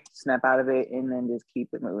through it, snap out of it, and then just keep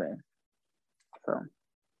it moving. So,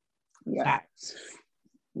 yeah,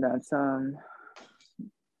 that's I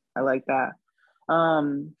like that.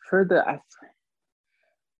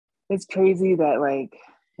 It's crazy that like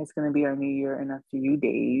it's gonna be our new year in a few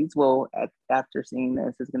days. Well, after seeing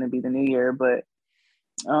this, it's gonna be the new year. But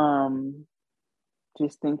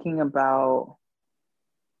just thinking about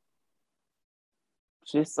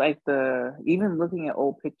just like even looking at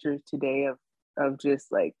old pictures today of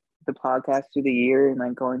just like the podcast through the year, and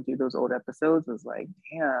like going through those old episodes, was like,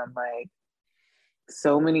 damn, like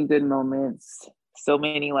so many good moments, so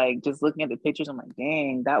many, like just looking at the pictures, I'm like,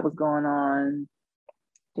 dang, that was going on.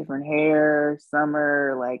 Different hair,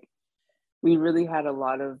 summer, like we really had a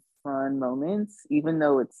lot of fun moments, even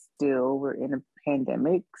though we're in a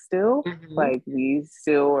pandemic still. Like we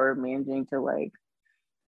still are managing to like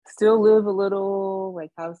still live a little,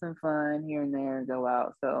 like have some fun here and there, go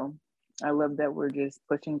out. So I love that we're just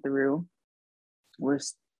pushing through. We're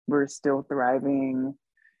still thriving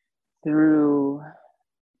through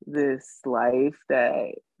this life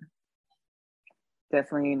that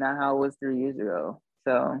definitely not how it was 3 years ago.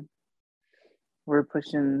 So we're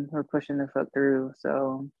pushing the fuck through.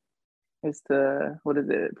 So it's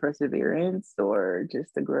perseverance, or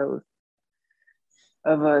just the growth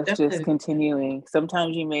of us just continuing.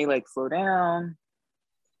 Sometimes you may like slow down,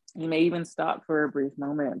 you may even stop for a brief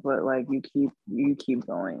moment, but like you keep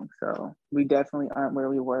going. So we definitely aren't where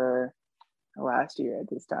we were last year at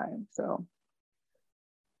this time. So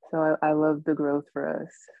So I love the growth for us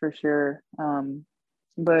for sure.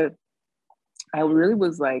 But I really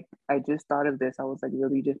was like, I just thought of this. I was like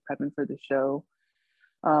really just prepping for the show.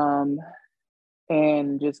 Um,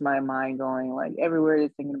 and just my mind going like everywhere,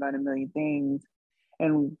 just thinking about a million things.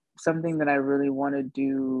 And something that I really want to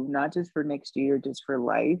do, not just for next year, just for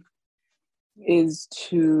life, is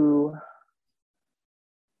to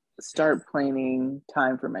start planning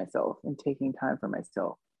time for myself and taking time for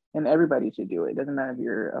myself. And everybody should do it. Doesn't matter if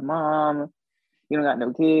you're a mom, you don't got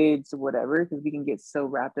no kids, whatever, because we can get so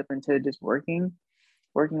wrapped up into just working,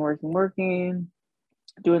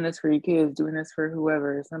 doing this for your kids, doing this for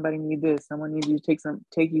whoever. Somebody need this, someone needs you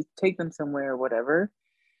to take them somewhere or whatever.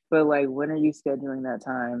 But like, when are you scheduling that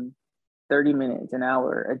time? 30 minutes, an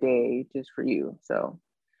hour, a day, just for you. So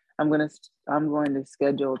I'm going to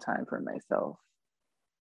schedule time for myself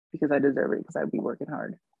because I deserve it, because I'd be working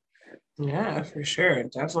hard. Yeah, for sure.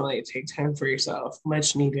 Definitely take time for yourself.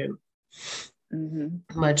 Much needed.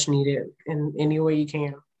 Mm-hmm. Much needed in any way you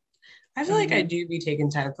can. I feel like I Mm-hmm. do be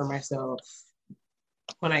taking time for myself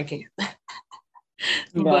when I can. Yeah,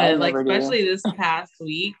 I But like, never do. especially this past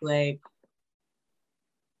week, like,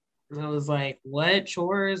 I was like, what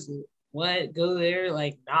chores? What go there?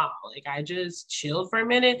 Like, nah. Like, I just chilled for a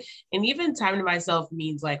minute. And even time to myself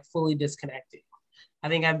means like fully disconnected. I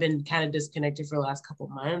think I've been kind of disconnected for the last couple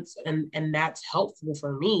months, and that's helpful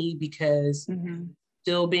for me because Mm-hmm.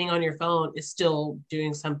 still being on your phone is still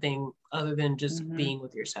doing something other than just Mm-hmm. being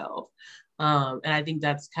with yourself. And I think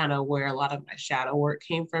that's kind of where a lot of my shadow work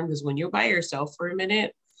came from, because when you're by yourself for a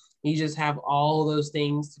minute, you just have all those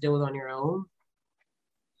things to deal with on your own.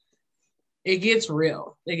 It gets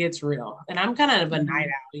real. It gets real. And I'm kind of a Mm-hmm. night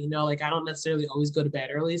owl, like I don't necessarily always go to bed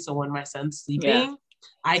early. So when my son's Yeah.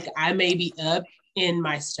 sleeping, I may be up in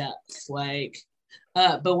my steps, like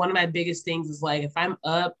but one of my biggest things is like, if I'm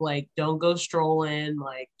up, like don't go strolling,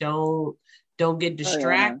 like don't get Oh yeah, no.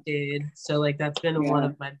 distracted. So like that's been one Yeah.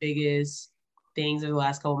 of my biggest things in the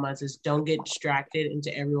last couple of months, is don't get distracted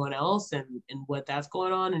into everyone else and what that's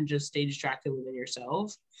going on, and just stay distracted within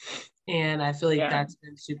yourself. And I feel like Yeah. that's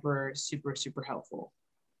been super, super, super helpful.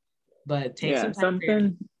 But take Yeah. some time for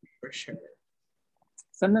yourself for sure.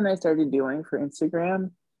 Something I started doing for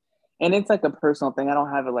Instagram, and it's like a personal thing. I don't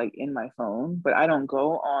have it like in my phone, but I don't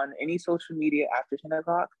go on any social media after 10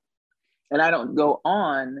 o'clock, and I don't go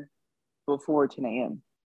on before 10 a.m.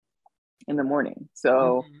 in the morning.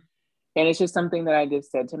 So, Mm-hmm. and it's just something that I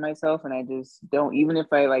just said to myself, and I just don't, even if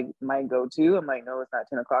I like might go to, I'm like, no, it's not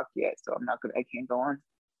 10 o'clock yet. So I'm not good. I can't go on.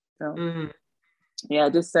 So Mm-hmm. yeah,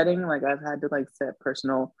 just setting, like I've had to like set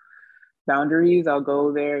personal boundaries. I'll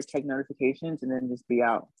go there, check notifications, and then just be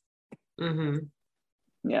out. Mm-hmm.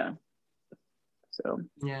 Yeah. So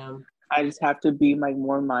Yeah. I just have to be like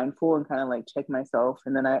more mindful and kind of like check myself.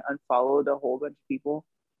 And then I unfollowed a whole bunch of people.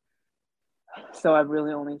 So I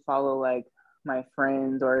really only follow like my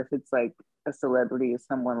friends, or if it's like a celebrity,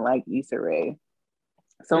 someone like Issa Rae,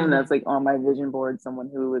 someone Mm-hmm. that's like on my vision board,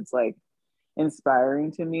 someone who is like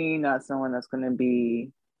inspiring to me, not someone that's going to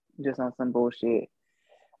be just on some bullshit.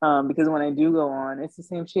 Because when I do go on, it's the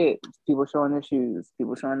same shit. People showing their shoes,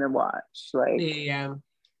 people showing their watch, like Yeah.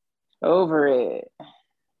 over it,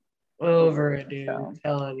 Over it, dude. So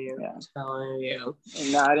Telling you. yeah, Telling you.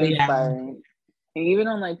 not But yeah. inspiring. And even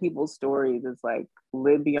on like people's stories, it's like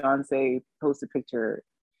Live Beyonce post a picture,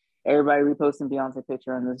 everybody reposting Beyonce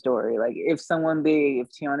picture on the story. Like if someone big, if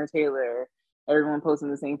Tiana Taylor, everyone posting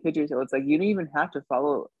the same picture. So it's like you don't even have to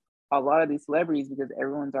follow a lot of these celebrities because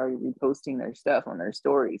everyone's already reposting their stuff on their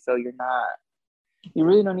story. So you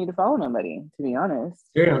really don't need to follow nobody, to be honest.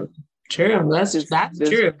 True. True. That's Just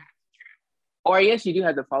true. or I guess you do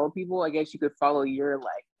have to follow people. I guess you could follow your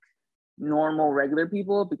like normal regular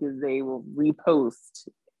people because they will repost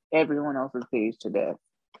everyone else's page to death.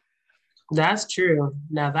 That's true.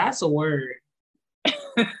 Now that's a word.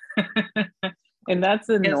 And that's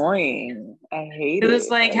annoying. I hate Because it's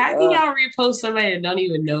it. like, Like, how can y'all repost somebody that don't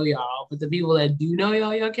even know y'all? But the people that do know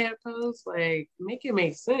y'all can't post? Like, make it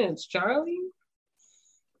make sense, Charlie.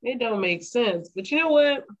 It don't make sense. But you know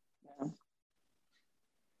what?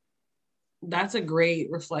 That's a great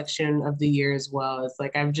reflection of the year as well. It's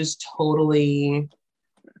like I've just totally,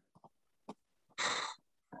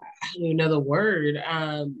 I don't even know the word,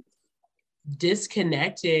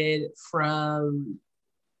 disconnected from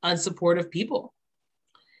unsupportive people.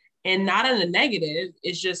 And not in a negative.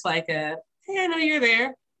 It's just like hey, I know you're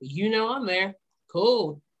there. You know I'm there.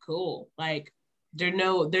 Cool, cool. Like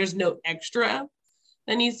there's no extra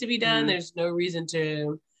that needs to be done. Mm-hmm. There's no reason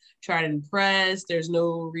to try to impress. There's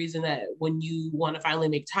no reason that when you want to finally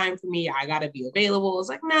make time for me, I gotta be available. It's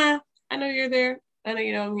like, nah, I know you're there. I know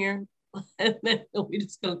you know I'm here. And then we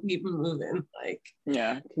just go keep it moving. Like,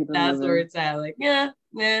 yeah, keep it that's moving. where it's at. Like, yeah.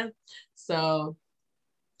 So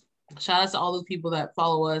shout out to all those people that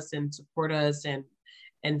follow us and support us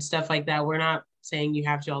and stuff like that. We're not saying you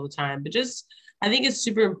have to all the time, but just I think it's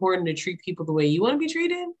super important to treat people the way you want to be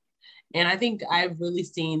treated. And I think I've really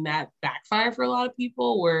seen that backfire for a lot of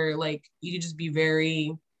people where like you could just be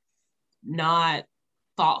very not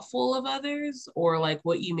thoughtful of others or like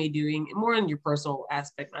what you may doing more in your personal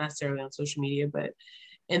aspect, not necessarily on social media, but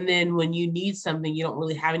and then when you need something, you don't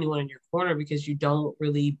really have anyone in your corner because you don't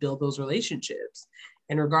really build those relationships.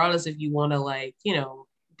 And regardless if you want to like,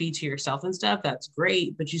 be to yourself and stuff, that's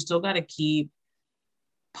great, but you still got to keep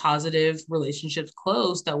positive relationships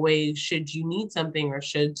close. That way, should you need something or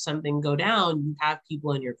should something go down, you have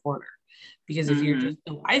people in your corner. Because if you're just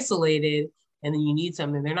so isolated and then you need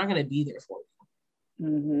something, they're not going to be there for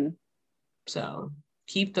you. So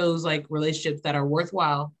keep those like relationships that are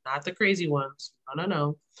worthwhile, not the crazy ones.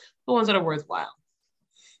 No, the ones that are worthwhile.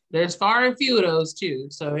 There's far and few of those too,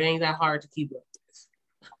 so it ain't that hard to keep up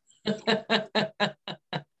with.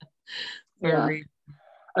 Yeah.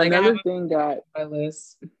 Like another thing that my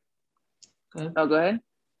list. Go ahead.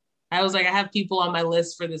 I was like, I have people on my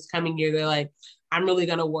list for this coming year. They're like, I'm really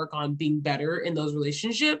gonna work on being better in those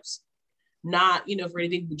relationships, not for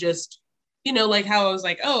anything, but just like how I was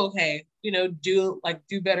like, oh, okay, do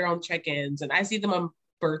better on check-ins, and I see them on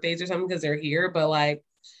birthdays or something because they're here, but like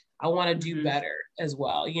I want to do better as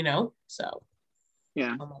well, so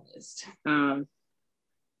yeah, on my list. I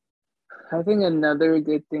think another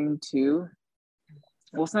good thing too,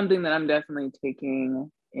 well, something that I'm definitely taking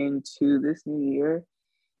into this new year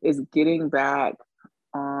is getting back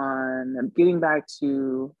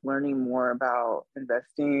to learning more about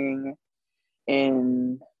investing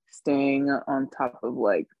and staying on top of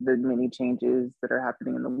like the many changes that are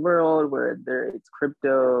happening in the world, whether it's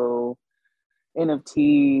crypto,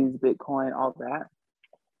 NFTs, Bitcoin, all that,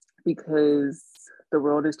 because the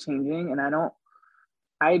world is changing, and I don't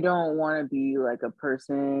want to be like a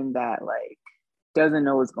person that like doesn't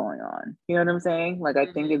know what's going on. You know what I'm saying? Like,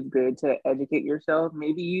 I think it's good to educate yourself.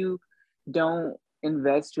 Maybe you don't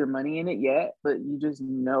invest your money in it yet, but you just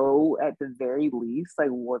know at the very least, like,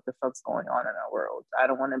 what the fuck's going on in our world. I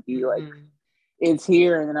don't want to be like, it's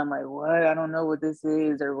here, and then I'm like, what? I don't know what this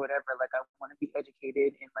is or whatever. Like, I want to be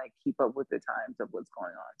educated and like keep up with the times of what's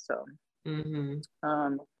going on. So,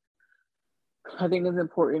 I think it's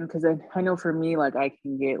important because I know for me, like, I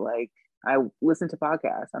can get like, I listen to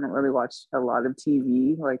podcasts. I don't really watch a lot of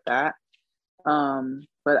TV like that.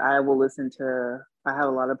 But I have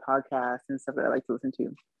a lot of podcasts and stuff that I like to listen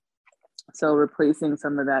to. So replacing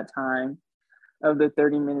some of that time of the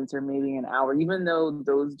 30 minutes or maybe an hour, even though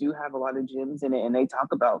those do have a lot of gems in it and they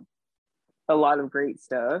talk about a lot of great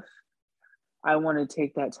stuff, I want to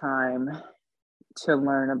take that time to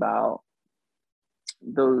learn about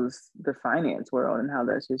the finance world and how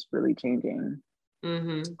that's just really changing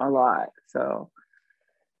a lot. So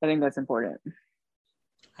I think that's important.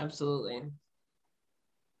 Absolutely.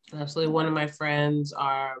 One of my friends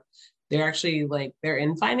they're actually like, they're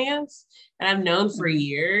in finance, and I've known for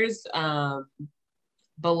years. But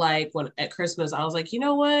like when at Christmas, I was like, you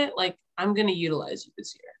know what? Like, I'm going to utilize you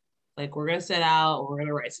this year. Like, we're going to sit out, we're going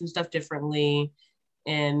to write some stuff differently.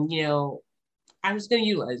 And, I'm just going to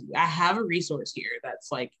utilize you. I have a resource here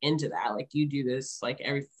that's like into that. Like, you do this like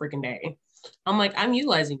every freaking day. I'm like, I'm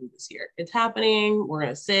utilizing you this year. It's happening. We're going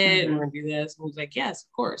to sit, we're going to do this. And he's like, yes,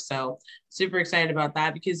 of course. So super excited about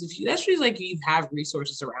that, because that's just like, you have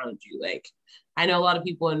resources around you. Like, I know a lot of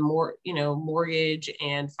people in mortgage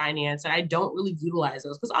and finance, and I don't really utilize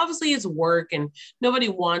those because obviously it's work and nobody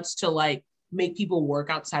wants to like make people work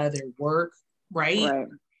outside of their work. Right.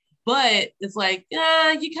 But it's like,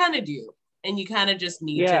 you kind of do. And you kind of just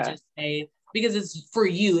need to just say, because it's for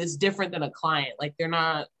you, it's different than a client. Like,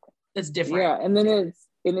 it's different. Yeah. And then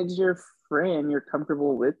it's your friend, you're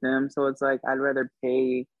comfortable with them. So it's like, I'd rather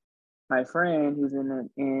pay my friend who's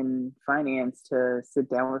in finance to sit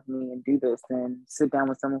down with me and do this than sit down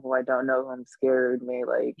with someone who I don't know, who I'm scared may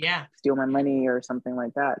like steal my money or something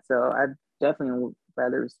like that. So I'd definitely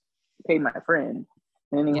rather pay my friend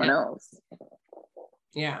than anyone else.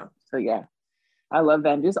 Yeah. So yeah, I love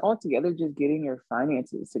that. And just all together, just getting your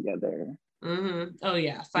finances together. Oh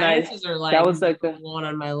yeah, finances are like, that was like the one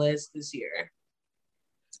on my list this year.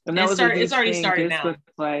 And that it's already started now. With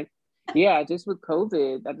like, just with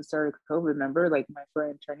COVID, at the start of COVID, remember, like my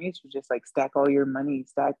friend Charnice was just like, stack all your money,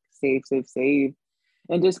 save.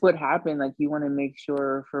 And just what happened, like, you want to make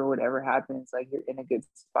sure for whatever happens, like, you're in a good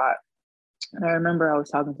spot. And I remember I was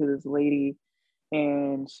talking to this lady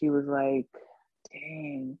and she was like,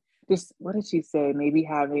 dang, just, what did she say? Maybe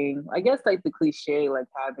having, I guess like the cliche, like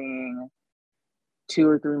having 2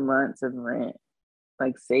 or 3 months of rent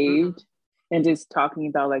like saved, and just talking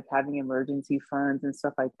about like having emergency funds and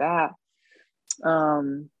stuff like that.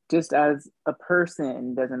 Just as a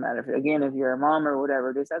person, doesn't matter if you're a mom or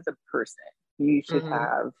whatever, just as a person, you should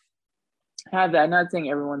have that. I'm not saying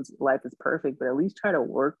everyone's life is perfect, but at least try to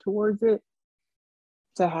work towards it.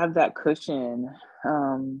 To have that cushion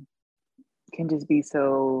can just be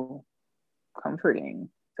so comforting.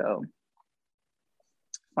 So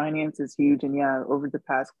finance is huge. And yeah, over the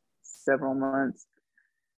past several months,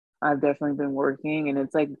 I've definitely been working, and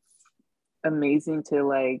it's like amazing to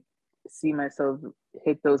like see myself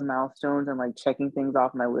hit those milestones and like checking things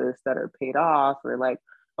off my list that are paid off, or like,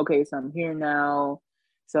 okay, so I'm here now.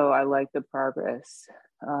 So I like the progress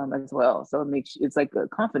as well. So it's like a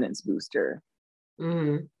confidence booster.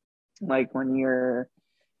 Like when your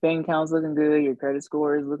bank account's looking good, your credit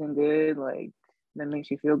score is looking good, like that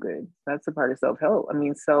makes you feel good. That's a part of self-help. I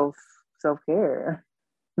mean, self-care.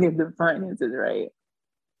 If the finances right.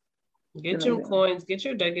 Get your coins, get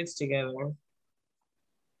your ducats together.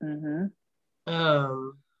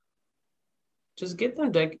 Just get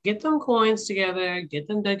them coins together, get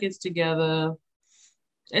them ducats together.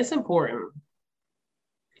 It's important.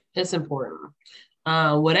 It's important.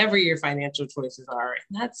 Whatever your financial choices are,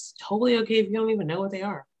 that's totally okay if you don't even know what they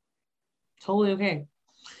are. Totally okay.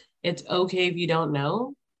 It's okay if you don't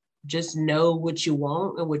know. Just know what you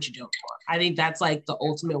want and what you don't want. I think that's like the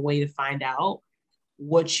ultimate way to find out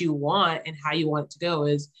what you want and how you want it to go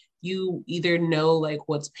is you either know like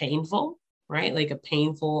what's painful, right? Like a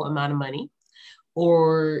painful amount of money,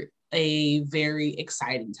 or a very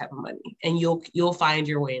exciting type of money, and you'll find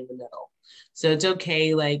your way in the middle. So it's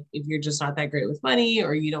okay, like if you're just not that great with money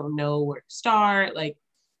or you don't know where to start, like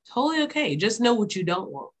totally okay. Just know what you don't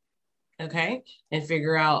want, okay? And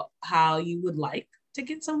figure out how you would like to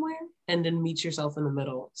get somewhere, and then meet yourself in the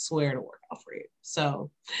middle. Swear to work out for you. So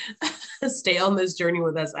stay on this journey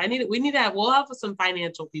with us. We'll have some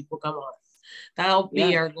financial people come on. That'll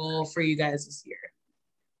be our goal for you guys this year.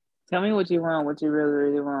 Tell me what you want, what you really,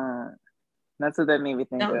 really want. That's what that made me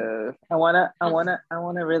think of. I wanna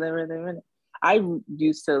really, really, really. I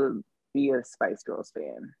used to be a Spice Girls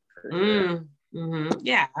fan.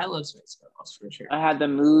 Yeah, I love Spice Girls for sure. I had the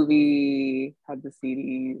movie, had the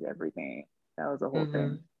CDs, everything. That was a whole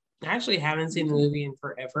thing. I actually haven't seen the movie in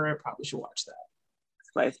forever. I probably should watch that.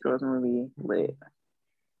 Spice Girls movie, lit.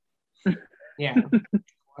 Yeah,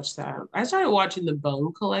 watch that. I started watching The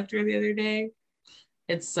Bone Collector the other day.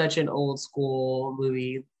 It's such an old school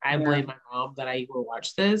movie. I blame my mom that I even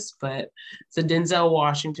watched this, but it's a Denzel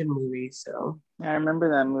Washington movie. So I remember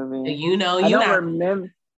that movie.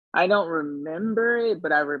 I don't remember it,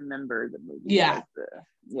 but I remember the movie. Yeah.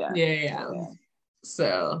 Yeah.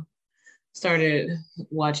 So started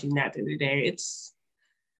watching that the other day.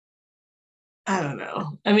 I don't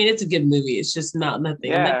know. I mean, it's a good movie. It's just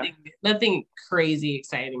nothing crazy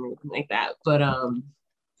exciting or anything like that. But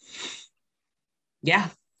yeah.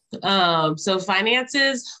 So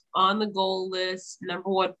finances on the goal list, number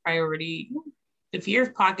one priority. If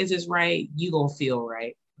your pockets is right, you gonna feel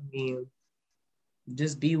right. I mean,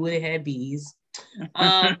 just be with it, head bees.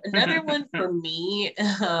 Another one for me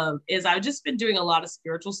is I've just been doing a lot of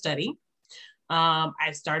spiritual study.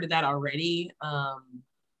 I started that already.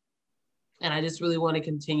 And I just really want to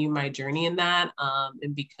continue my journey in that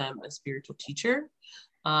and become a spiritual teacher.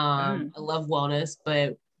 I love wellness,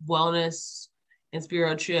 but wellness and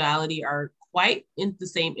spirituality are quite in the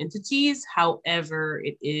same entities. However,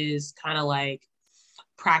 it is kind of like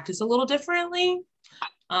practice a little differently.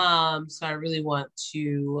 So I really want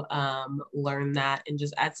to learn that and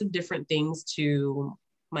just add some different things to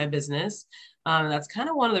my business. That's kind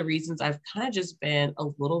of one of the reasons I've kind of just been a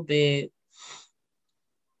little bit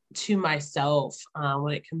to myself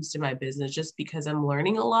when it comes to my business, just because I'm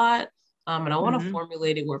learning a lot. And I want to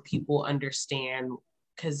formulate it where people understand,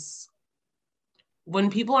 because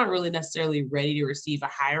when people aren't really necessarily ready to receive a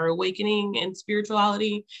higher awakening in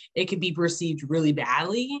spirituality, it can be perceived really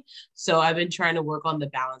badly. So I've been trying to work on the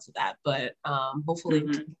balance of that, but hopefully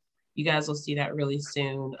you guys will see that really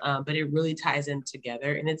soon. But it really ties in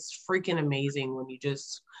together, and it's freaking amazing when you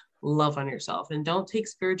just love on yourself and don't take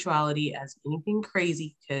spirituality as anything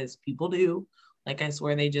crazy, because people do. Like, I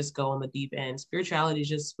swear they just go on the deep end. Spirituality is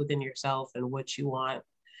just within yourself and what you want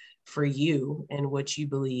for you and what you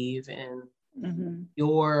believe and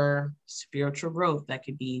your spiritual growth. That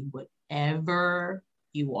could be whatever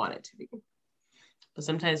you want it to be. But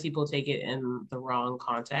sometimes people take it in the wrong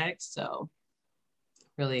context. So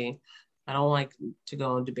really, I don't like to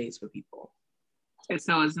go in debates with people.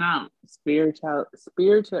 So it's not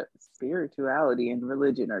spirituality and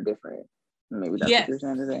religion are different. Maybe that's what you're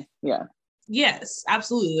saying today. Yeah. Yes,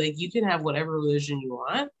 absolutely. Like you can have whatever religion you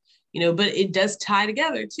want, but it does tie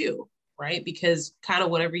together too, right? Because kind of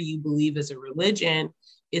whatever you believe is a religion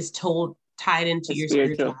is tied into your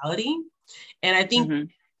spirituality. And I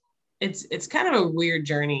think it's kind of a weird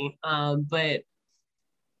journey, but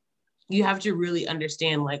you have to really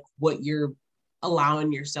understand like what you're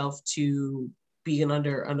allowing yourself to be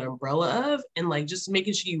under an umbrella of, and like just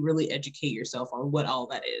making sure you really educate yourself on what all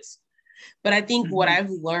that is. But I think what I've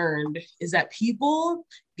learned is that people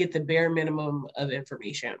get the bare minimum of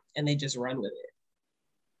information and they just run with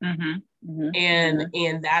it.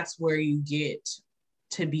 And that's where you get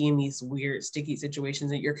to be in these weird, sticky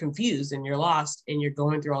situations that you're confused and you're lost and you're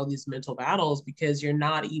going through all these mental battles because you're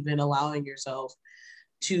not even allowing yourself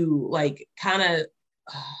to like kind of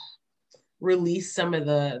release some of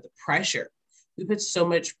the pressure. We put so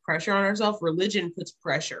much pressure on ourselves. Religion puts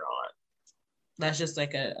pressure on. That's just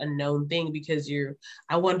like a known thing because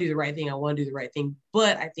I want to do the right thing. I want to do the right thing.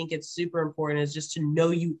 But I think it's super important is just to know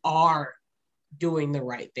you are doing the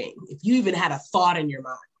right thing. If you even had a thought in your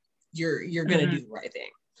mind, you're going to do the right thing.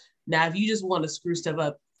 Now, if you just want to screw stuff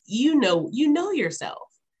up, you know yourself.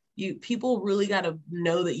 People really got to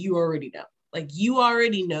know that you already know. Like you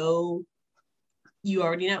already know. You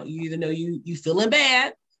either know you feeling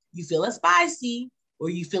bad, you feeling spicy, or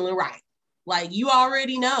you feeling right. Like you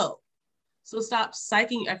already know. So stop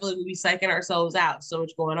psyching. I feel like we be psyching ourselves out. So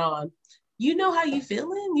much going on. You know how you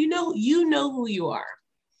feeling. You know who you are.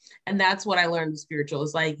 And that's what I learned in spiritual.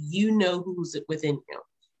 It's like, you know who's within you.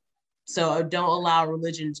 So don't allow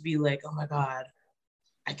religion to be like, oh my God,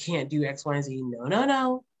 I can't do X, Y, and Z.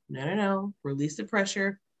 No. Release the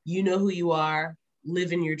pressure. You know who you are.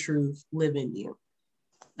 Live in your truth. Live in you.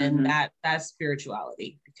 And that's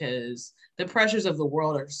spirituality, because the pressures of the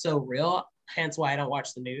world are so real. Hence why I don't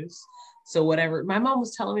watch the news. So whatever, my mom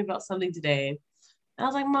was telling me about something today. And I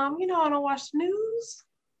was like, Mom, I don't watch the news.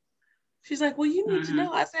 She's like, well, you need to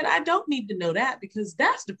know. I said, I don't need to know that because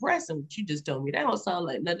that's depressing. What you just told me, that don't sound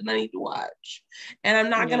like nothing I need to watch. And I'm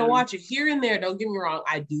not going to watch it here and there. Don't get me wrong.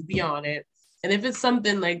 I do be on it. And if it's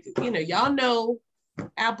something like, y'all know,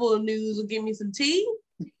 Apple News will give me some tea.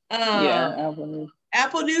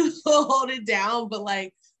 Apple News will hold it down. But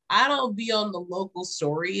like, I don't be on the local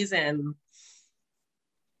stories, and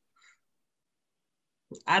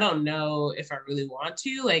I don't know if I really want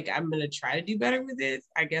to. Like, I'm going to try to do better with it,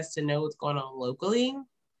 I guess, to know what's going on locally.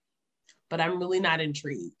 But I'm really not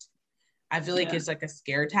intrigued. I feel like it's like a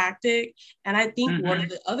scare tactic. And I think one of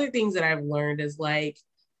the other things that I've learned is like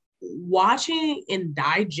watching and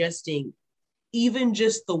digesting even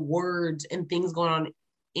just the words and things going on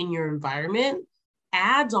in your environment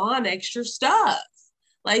adds on extra stuff.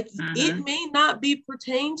 Like it may not be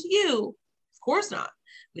pertaining to you. Of course not.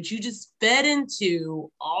 But you just fed into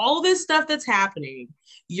all this stuff that's happening.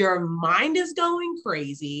 Your mind is going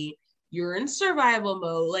crazy. You're in survival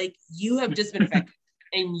mode. Like you have just been affected.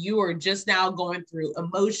 And you are just now going through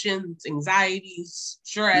emotions, anxieties,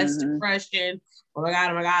 stress, depression. Oh my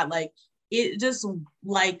God. Like it just,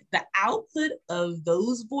 like the output of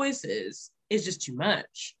those voices is just too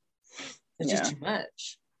much. It's just too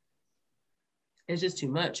much. It's just too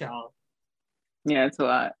much, y'all. Yeah, it's a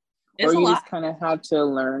lot. Or you just kind of have to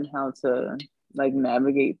learn how to like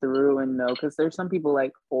navigate through and know, because there's some people,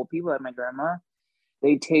 like old people like my grandma,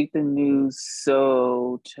 they take the news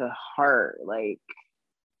so to heart, like,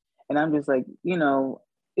 and I'm just like,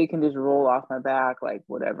 it can just roll off my back, like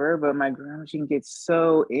whatever. But my grandma, she can get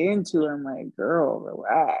so into it. I'm like, girl,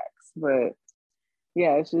 relax. But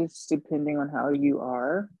yeah, it's just depending on how you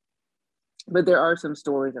are. But there are some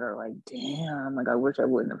stories that are like, damn, like I wish I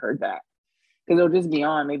wouldn't have heard that. Because it'll just be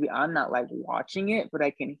on. Maybe I'm not like watching it, but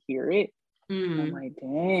I can hear it. I'm like,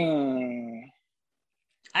 dang.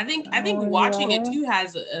 I think watching it too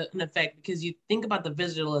has an effect, because you think about the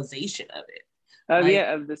visualization of it.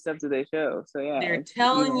 Of the stuff that they show. So yeah, they're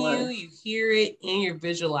telling you, you hear it, and you're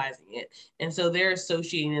visualizing it, and so they're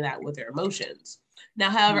associating that with their emotions. Now,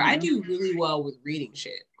 however, I do really well with reading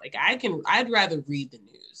shit. Like I'd rather read the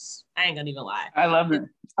news. I ain't gonna even lie. I love it.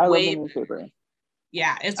 I love the newspaper.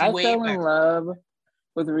 Yeah, I fell in love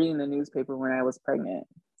with reading the newspaper when I was pregnant.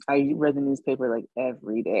 I read the newspaper like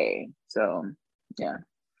every day. So yeah,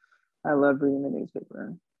 I love reading the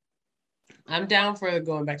newspaper. I'm down for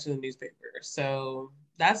going back to the newspaper. So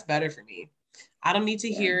that's better for me. I don't need to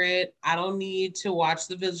hear it. I don't need to watch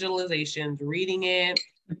the visualizations. Reading it,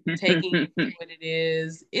 taking what it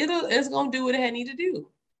is, it's gonna do what it need to do.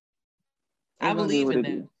 I believe in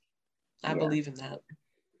that. I believe in that.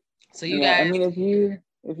 So you guys, I mean, if you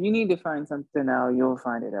if you need to find something out, you'll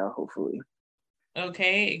find it out, hopefully.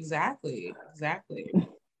 Okay, exactly.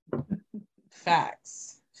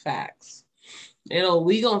 Facts.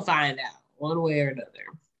 We gonna find out one way or another.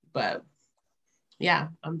 But yeah,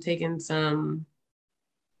 I'm taking some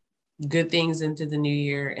good things into the new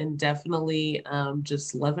year and definitely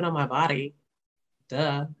just loving on my body.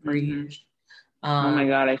 Duh, Mm-hmm. Oh my Um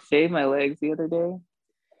God, I shaved my legs the other day.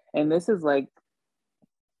 And this is like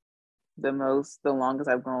the longest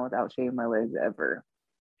I've gone without shaving my legs ever.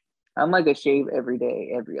 I'm like a shave every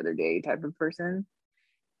day, every other day type of person.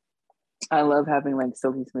 I love having like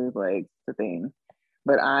silky smooth legs, the thing.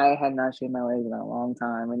 But I had not shaved my legs in a long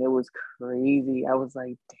time and it was crazy. I was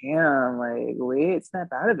like, damn, like wait, snap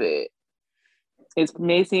out of it. It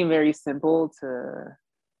may seem very simple to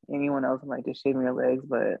anyone else like just shaving your legs,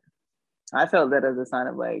 but I felt that as a sign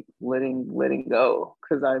of like letting go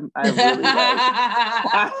because I really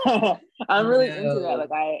like I'm really into that. no.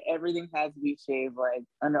 Like everything has to be shaved, like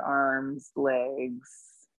underarms, legs,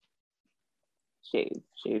 shave.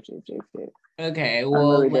 Okay, I'm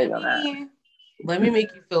well really big on that. let me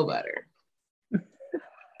make you feel better.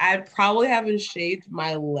 I probably haven't shaved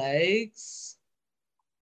my legs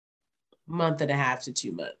month and a half to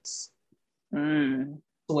 2 months. Mm.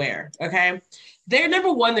 Swear. Okay. They're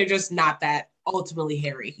number one, they're just not that ultimately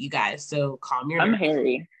hairy, you guys. So calm your I'm nerves.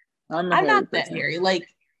 hairy. I'm a I'm hairy not that person. hairy. Like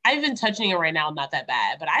I've been touching it right now, not that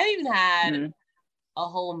bad. But I even had Mm. a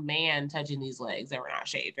whole man touching these legs that were not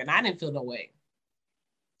shaved, and I didn't feel no way.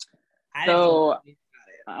 I didn't feel no So way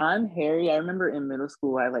about I'm hairy. I remember in middle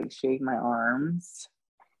school I like shaved my arms.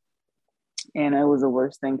 And it was the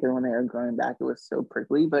worst thing because when they were growing back, it was so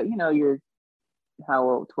prickly. But you know, you're how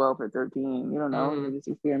old, 12 or 13, you don't it. know, you're just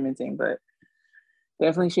experimenting. But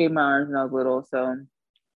definitely shaved my arms when I was little. So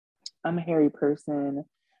I'm a hairy person.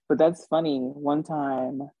 But that's funny. One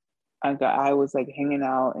time I was like hanging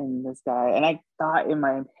out in this guy, and I thought in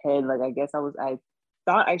my head, like I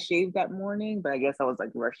thought I shaved that morning, but I guess I was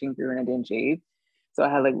like rushing through and I didn't shave. So I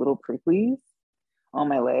had like little pricklies on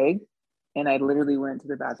my leg. And I literally went to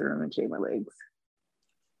the bathroom and shaved my legs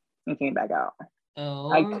and came back out. I Oh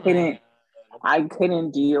my couldn't god. I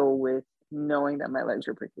couldn't deal with knowing that my legs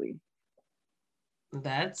were prickly.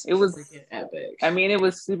 That's It was, freaking epic. I mean, it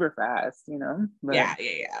was super fast, you know, but Yeah.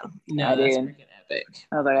 I No, that's did. freaking epic.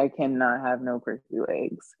 I was like, I cannot have no prickly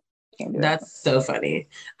legs. Can't do it. That's so funny.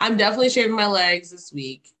 I'm definitely shaving my legs this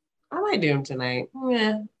week. I might do them tonight.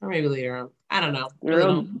 Yeah, or maybe later on. I don't know. Really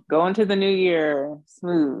Girl, don't. going to the new year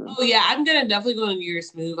smooth. Oh yeah, I'm gonna definitely go to New Year's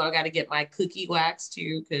smooth. I got to get my cookie wax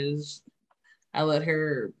too because I let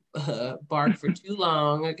her bark for too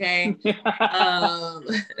long. Okay. Um,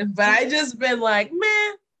 but I just been like,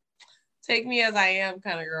 man, take me as I am,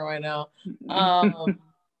 kind of girl right now. Um,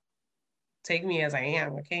 take me as I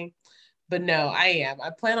am. Okay. But no, I am. I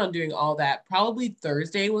plan on doing all that. Probably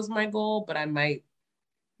Thursday was my goal, but I might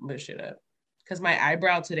push it up because my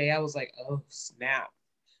eyebrow today, I was like, oh snap.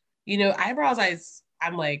 Eyebrows,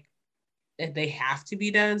 I'm like, they have to be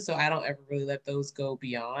done, so I don't ever really let those go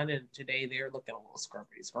beyond. And today they're looking a little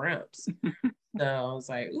scrumps. So I was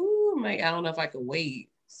like, ooh, I don't know if I could wait.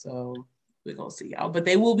 So we're gonna see y'all, but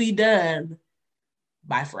they will be done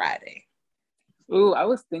by Friday. Ooh, I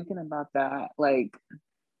was thinking about that. Like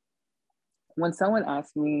when someone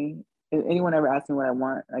asks me, if anyone ever asks me what I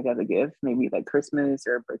want, like as a gift, maybe like Christmas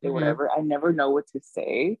or birthday, Mm-hmm. whatever, I never know what to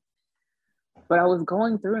say. But I was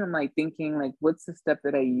going through and I'm like thinking, like, what's the step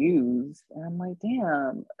that I use? And I'm like,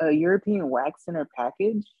 damn, a European wax center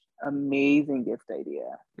package, amazing gift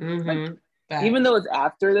idea. Like, Mm-hmm. even Facts. though it's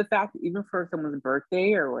after the fact, even for someone's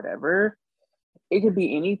birthday or whatever, it could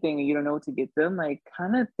be anything and you don't know what to get them. Like,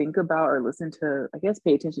 kind of think about or listen to, I guess,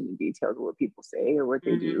 pay attention to details of what people say or what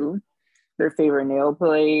they Mm-hmm. do. Their favorite nail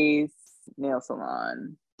place, nail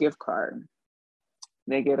salon, gift card.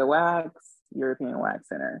 They get a wax, European Wax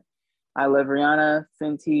Center. I love Rihanna,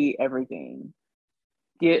 Fenty, everything.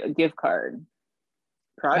 Get a gift card,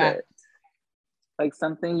 product, Facts. like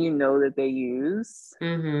something you know that they use.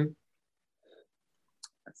 Mm-hmm.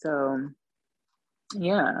 So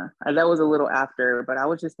yeah, that was a little after, but I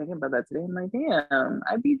was just thinking about that today. I'm like, damn,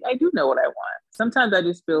 I do know what I want. Sometimes I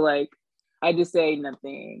just feel like I just say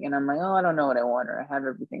nothing, and I'm like, oh, I don't know what I want, or I have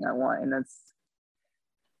everything I want, and that's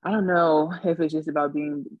I don't know if it's just about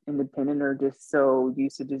being independent or just so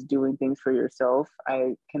used to just doing things for yourself.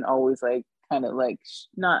 I can always like kind of like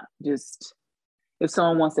not just if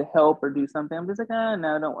someone wants to help or do something, I'm just like,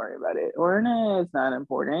 no, don't worry about it. Or no, it's not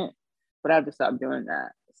important. But I have to stop doing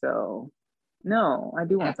that. So no, I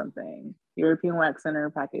do Yeah. want something. European Wax Center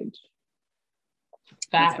package.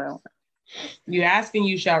 That's what I Facts. want. You ask and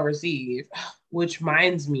you shall receive, which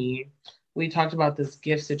minds me, we talked about this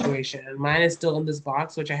gift situation. Mine is still in this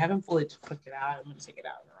box, which I haven't fully took it out. I'm gonna take it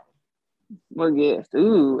out, girl. What gift?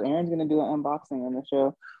 Ooh, Erin's gonna do an unboxing on the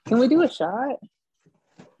show. Can we do a shot?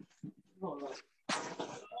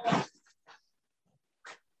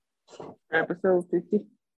 Episode 50.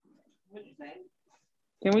 What'd you say?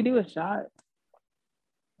 Can we do a shot?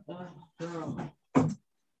 Girl. I'm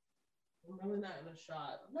really not in a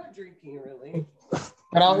shot. I'm not drinking really.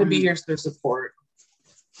 But I'll be here to support.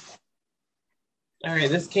 All right,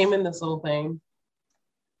 this came in this little thing.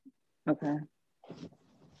 Okay.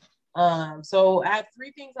 So I have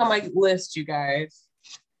 3 things on my list, you guys,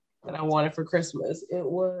 that I wanted for Christmas. It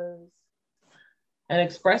was an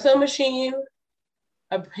espresso machine,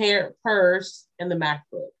 a purse, and the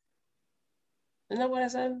MacBook. Isn't that what I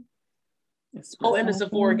said? Oh, and a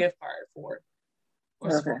Sephora gift card for.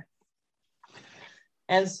 Okay.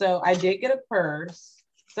 And so I did get a purse.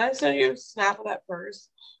 Did I send you a snap of that purse?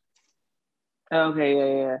 Okay,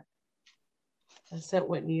 yeah. I sent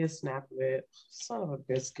Whitney a snap of it. Son of a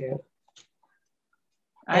biscuit.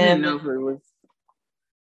 I didn't know if it was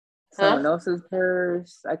someone else's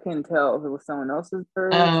purse. I couldn't tell if it was someone else's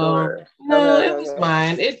purse or no, it was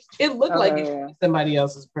mine. It looked like it was somebody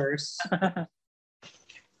else's purse.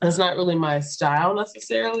 It's not really my style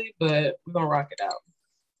necessarily, but we're gonna rock it out.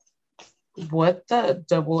 What the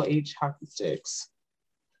double H hockey sticks?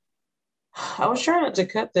 I was trying not to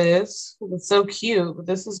cut this. It's so cute, but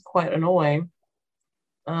this is quite annoying.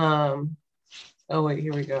 Oh wait,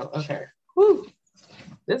 here we go. Okay. Whew.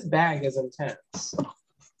 This bag is intense.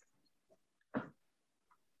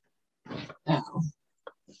 Oh.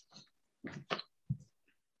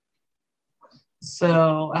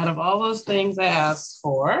 So out of all those things I asked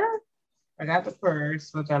for, I got the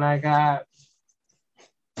purse, but then I got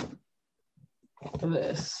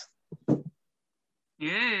this.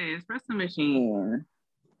 Yay, espresso machine.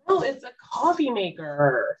 Oh, it's a coffee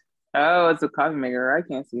maker. Oh, it's a coffee maker. I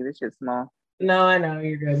can't see. This shit's small. No, I know.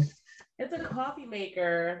 You're good. It's a coffee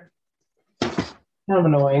maker. Kind of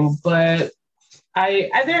annoying, but I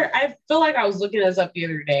feel like I was looking this up the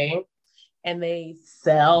other day, and they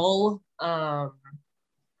sell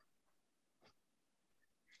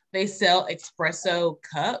espresso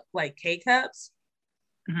cup, like K cups.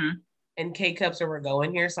 Mm-hmm. And K cups are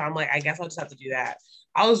going here. So I'm like, I guess I'll just have to do that.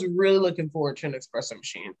 I was really looking forward to an espresso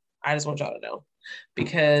machine. I just want y'all to know.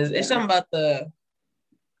 Because it's something about the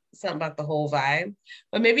whole vibe.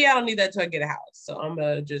 But maybe I don't need that till I get a house. So I'm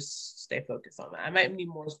gonna just stay focused on that. I might need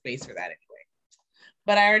more space for that anyway.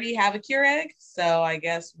 But I already have a Keurig, so I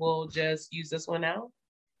guess we'll just use this one now.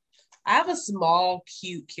 I have a small,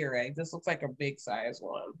 cute Keurig. This looks like a big size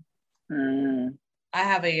one. I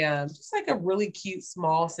have a just like a really cute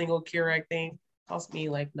small single Keurig thing. Cost me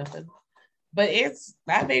like nothing, but it's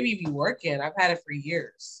that baby be working. I've had it for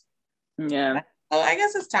years. Yeah. Oh, I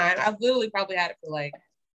guess it's time. I've literally probably had it for like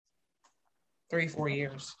 3-4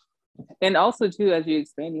 years. And also too, as you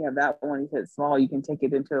expand, you have that one. You said small. You can take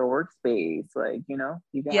it into a workspace, like you can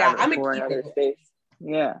have it for another space.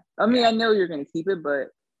 Yeah. I mean, I know you're gonna keep it, but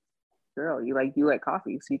girl, you like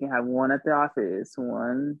coffee, so you can have one at the office,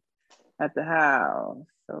 one at the house.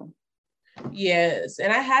 So yes,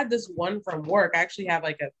 and I had this one from work. I actually have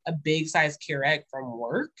like a big size Keurig from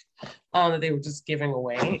work that they were just giving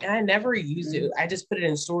away, and I never used it. I just put it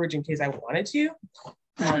in storage in case I wanted to.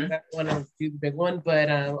 That one to do the big one, but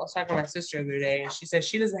I was talking to my sister the other day, and she said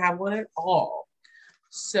she doesn't have one at all.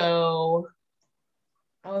 So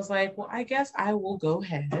I was like, well, I guess I will go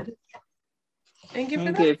ahead and give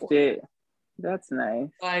her that one. That's nice.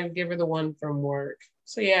 I give her the one from work.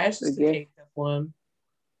 So yeah, it's just a cake one.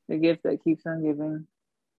 The gift that keeps on giving.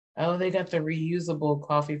 Oh, they got the reusable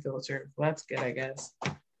coffee filter. Well, that's good, I guess.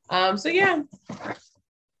 So yeah.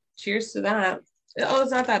 Cheers to that. Oh,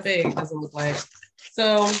 it's not that big. It doesn't look like.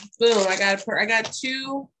 So boom, I got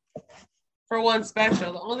 2 for 1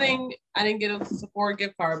 special. The only thing I didn't get a Sephora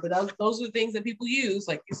gift card, but those are the things that people use,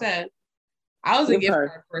 like you said. I was a gift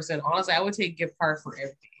card person. Honestly, I would take gift card for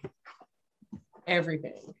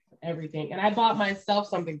everything. Everything. And I bought myself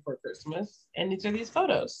something for Christmas, and these are these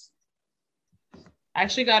photos. I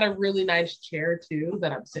actually got a really nice chair too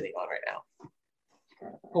that I'm sitting on right now.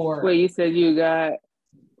 Wait, you said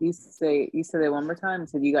it one more time. You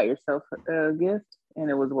said you got yourself a gift, and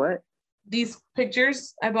it was what? These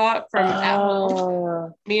pictures I bought from at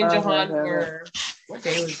home. Me and Jahan were, what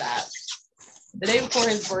day was that? The day before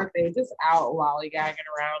his birthday, just out lollygagging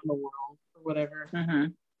around the world or whatever.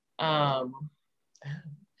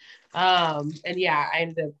 And yeah, I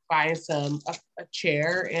ended up buying a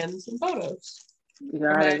chair and some photos.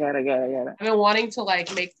 Got it. I've been wanting to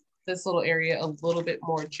like make this little area a little bit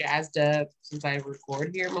more jazzed up since I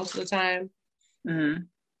record here most of the time. Mm-hmm.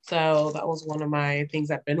 So that was one of my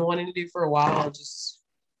things I've been wanting to do for a while. I just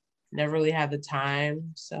never really had the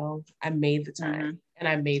time. So I made the time and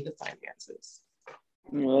I made the finances.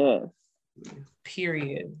 Yes.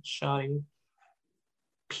 Period, shawty.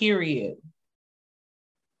 Period.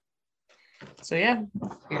 So yeah,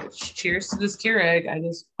 here, cheers to this Keurig. I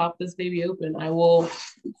just popped this baby open. I will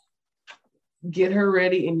get her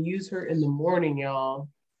ready and use her in the morning, y'all.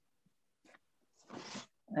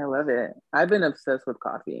 I love it. I've been obsessed with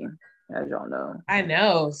coffee, as y'all know. I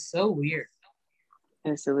know, so weird.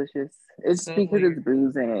 It's delicious. It's so because weird. it's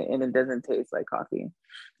booze in it and it doesn't taste like coffee.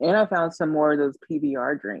 And I found some more of those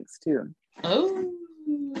PBR drinks too. Oh,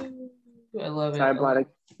 I love it. So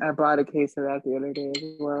I bought a case of that the other day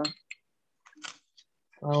as well.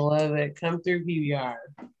 I love it. Come through PBR.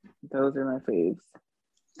 Those are my faves.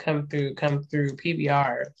 Come through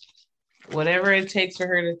PBR. Whatever it takes for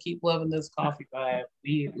her to keep loving this coffee vibe,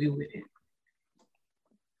 we with it.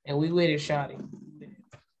 And we with it, shawty.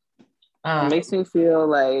 It makes me feel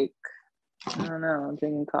like, I don't know, I'm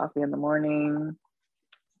drinking coffee in the morning.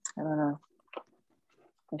 I don't know.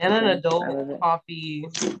 And an adult coffee.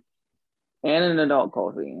 And an adult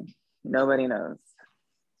coffee. Nobody knows.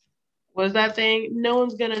 What's that thing? No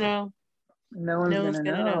one's gonna know. No one's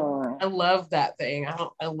gonna know. I love that thing.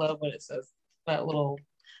 I love when it says that little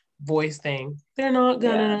voice thing. They're not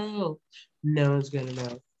gonna know. No one's gonna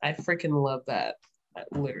know. I freaking love that.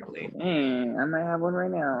 Literally. I might have one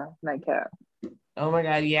right now. Nightcap. Oh my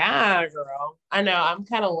god, yeah, girl. I know. I'm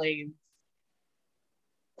kind of lame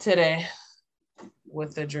today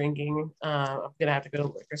with the drinking. I'm gonna have to go to the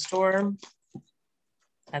liquor store.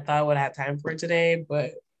 I thought I would have time for it today,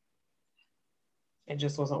 but it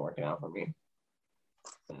just wasn't working out for me.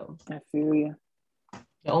 So, I feel you.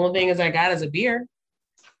 the only thing I got is a beer.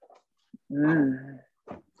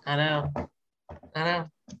 I know.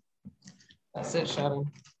 That's it, shutting.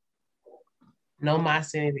 No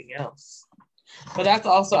mas anything else. But that's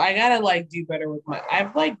also, I gotta like do better with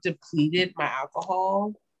I've like depleted my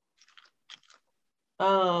alcohol.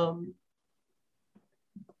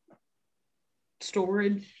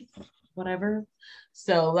 Storage, whatever.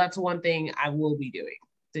 So that's one thing I will be doing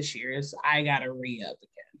this year is I gotta re-up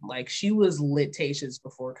again. Like she was litacious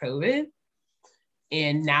before COVID,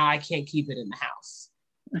 and now I can't keep it in the house.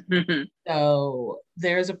 So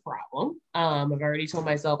there's a problem. I've already told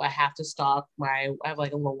myself I have to stock I have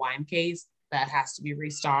like a little wine case that has to be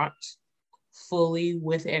restocked fully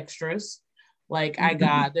with extras. Like I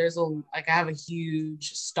have a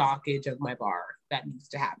huge stockage of my bar that needs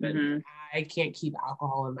to happen. I can't keep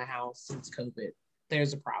alcohol in my house since COVID.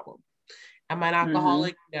 There's a problem. Am I an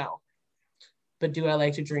alcoholic? No. But do I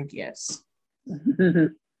like to drink? Yes.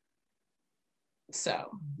 So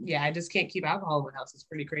yeah, I just can't keep alcohol in my house. It's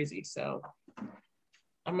pretty crazy. So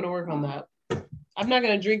I'm gonna work on that. I'm not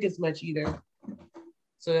gonna drink as much either.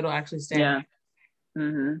 So it'll actually stay. Yeah.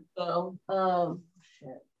 So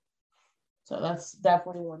shit. So that's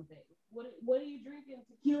definitely one thing. What are you drinking?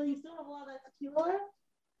 Tequila? You still have a lot of that tequila left?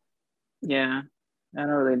 Yeah. I don't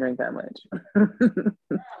really drink that much.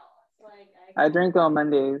 I drink on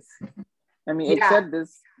Mondays. I mean, except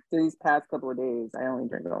these past couple of days, I only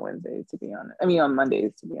drink on Wednesdays, to be honest. I mean, on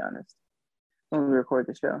Mondays, to be honest, when we record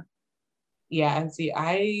the show. Yeah, and see,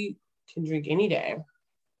 I can drink any day.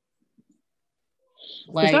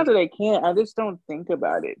 Like, it's not that I can't. I just don't think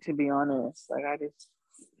about it, to be honest. Like, I just...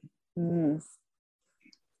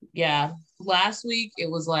 Yeah. Last week, it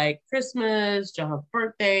was like Christmas, John's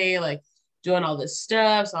birthday, like doing all this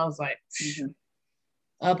stuff. So I was like,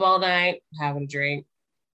 up all night, having a drink.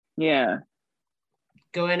 Yeah.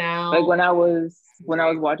 Going out. Like when I was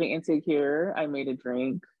watching Insecure, I made a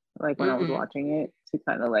drink. Like when I was watching it to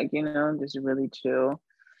kind of like, you know, just really chill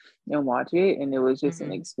and watch it. And it was just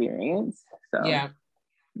an experience. So yeah.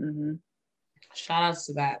 Shout outs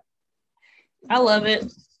to that. I love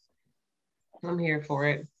it. I'm here for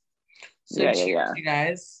it. So cheers, you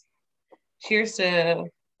guys. Cheers to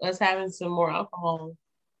us having some more alcohol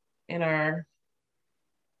in our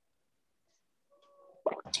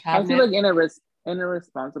cabinet. I feel like in a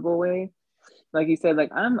responsible way, like you said,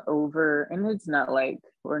 like I'm over, and it's not like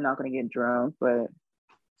we're not gonna get drunk, but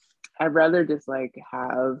I'd rather just like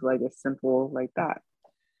have like a simple like that,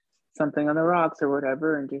 something on the rocks or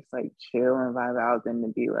whatever, and just like chill and vibe out than to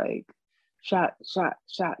be like shot,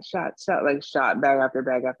 like shot bag after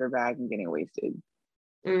bag after bag and getting wasted.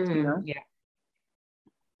 You know? Yeah.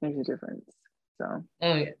 There's a difference. So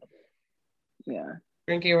yeah.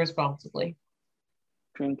 Drinking responsibly.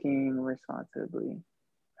 For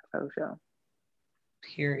sure.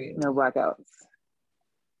 Period. No blackouts.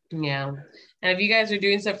 Yeah. And if you guys are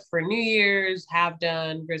doing stuff for New Year's, have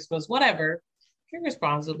done, Christmas, whatever, drink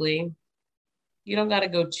responsibly. You don't got to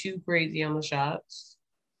go too crazy on the shots.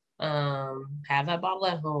 Have that bottle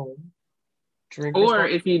at home. Drink Or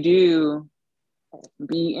responsibly. if you do,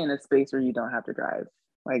 be in a space where you don't have to drive.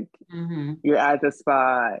 Like you're at the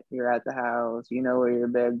spot, you're at the house, you know where your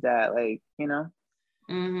bed's at, like, you know.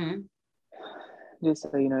 Just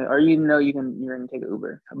so you know, or you know you're gonna take an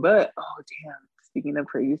Uber. But oh damn, speaking of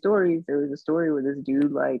crazy stories, there was a story where this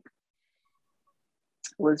dude like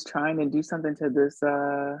was trying to do something to this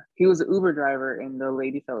he was an Uber driver and the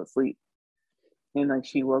lady fell asleep. And like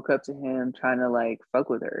she woke up to him trying to like fuck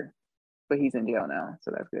with her. But he's in jail now,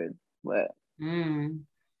 so that's good. But don't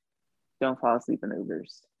fall asleep in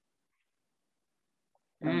Ubers.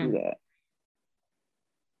 Don't do that.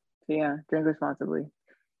 So yeah, drink responsibly.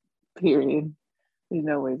 Period. There's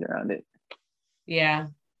no ways around it. Yeah,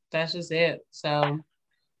 that's just it. So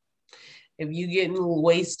if you getting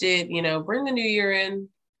wasted, you know, bring the new year in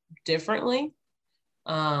differently.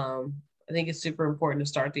 I think it's super important to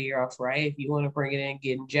start the year off right. If you want to bring it in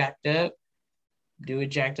getting jacked up, do it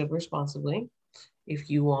jacked up responsibly. If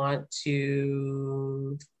you want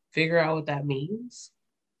to figure out what that means,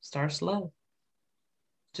 start slow.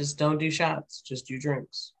 Just don't do shots, just do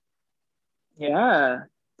drinks. Yeah,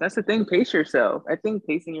 that's the thing. Pace yourself. I think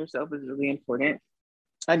pacing yourself is really important.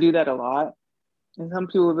 I do that a lot. And some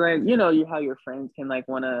people will be like, you know, how your friends can like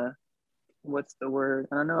want to, what's the word?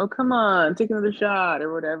 I don't know. Oh, come on, take another shot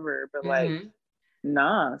or whatever. But like,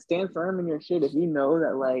 nah, stand firm in your shit. If you know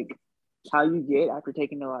that like how you get after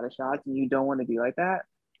taking a lot of shots and you don't want to be like that,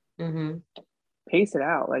 pace it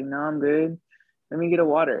out. Like, no, I'm good. Let me get a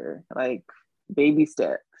water. Like, baby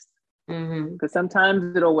steps. Because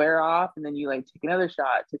sometimes it'll wear off and then you like take another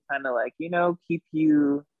shot to kind of like, you know, keep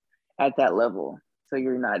you at that level. So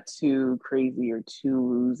you're not too crazy or too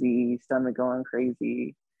woozy, stomach going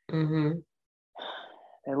crazy. That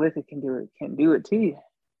liquor can do it to you.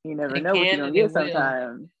 You never know what you're gonna get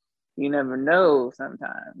sometimes. You never know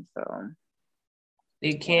sometimes. So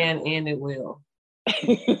it can and it will.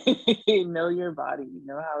 Know your body.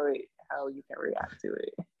 Know how you can react to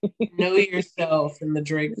it. Know yourself in the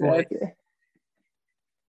Drake voice.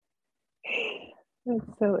 That's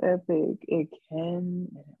so epic. It can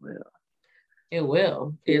and it will. It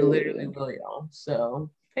will. It literally will, y'all.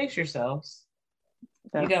 So pace yourselves.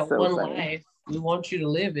 You got so one life. We want you to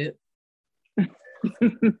live it.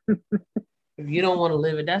 If you don't want to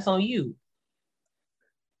live it, that's on you.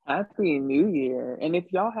 Happy New Year. And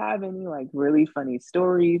if y'all have any like really funny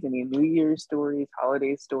stories, any New Year's stories,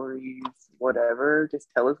 holiday stories, whatever, just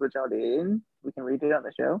tell us what y'all did. We can read it on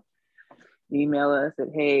the show. Email us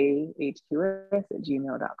at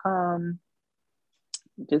heyhqs@gmail.com.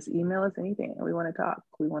 Just email us anything. We want to talk.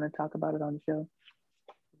 We want to talk about it on the show.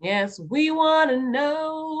 Yes, we want to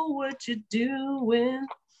know what you're doing.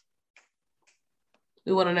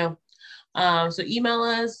 We want to know. So email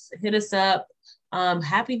us, hit us up.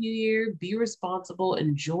 Happy New Year. Be responsible.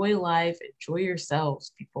 Enjoy life. Enjoy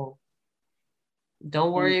yourselves, people.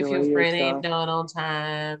 Don't worry if your friend ain't done on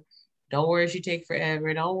time. Don't worry if she take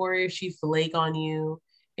forever. Don't worry if she flake on you.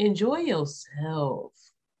 Enjoy yourself.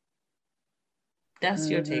 That's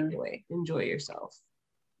your takeaway. Enjoy yourself.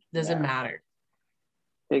 Doesn't matter.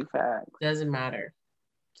 Big facts. Doesn't matter.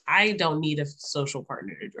 I don't need a social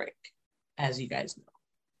partner to drink, as you guys know.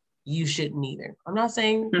 You shouldn't either. I'm not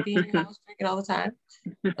saying be in your house drinking all the time,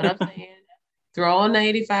 but I'm saying throw on the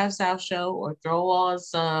 85 South show or throw on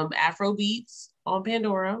some Afro beats on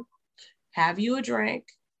Pandora, have you a drink,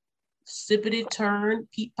 sip it, turn,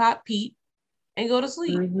 peep, pop, peep, and go to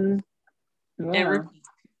sleep. Yeah. And repeat.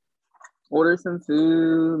 Order some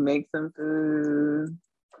food, make some food.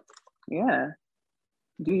 Yeah.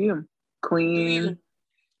 Do you. Clean.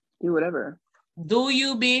 Do whatever. Do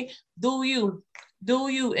you, be? Do you? Do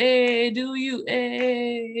you, do you,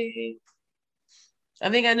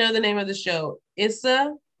 I think I know the name of the show.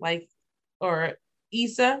 Issa, or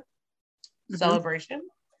Issa Celebration.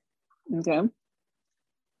 Okay.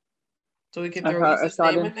 So we could throw Issa's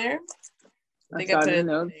name in there. I think I put it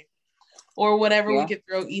in. Or whatever, we could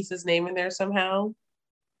throw Issa's name in there somehow.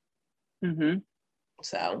 So,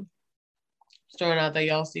 just throwing out there,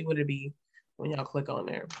 y'all see what it be when y'all click on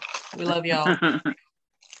there. We love y'all.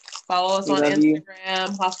 Follow us on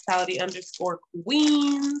Instagram,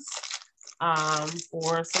 hospitality_queens,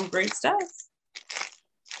 for some great stuff.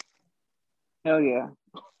 Hell yeah.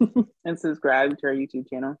 And subscribe to our YouTube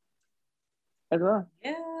channel as well.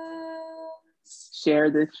 Yes. Share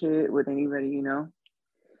this shit with anybody you know.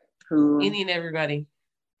 Any and everybody.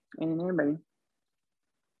 Any and everybody.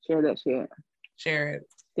 Share that shit. Share it.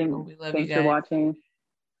 We love you guys. Thanks for watching.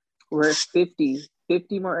 We're at 50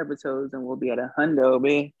 more episodes, and we'll be at 100,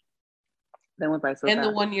 babe. Then went by so and fast.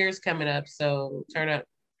 the 1 year is coming up, so turn up.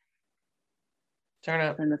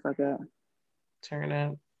 Turn the fuck up. Turn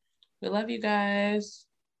up. We love you guys.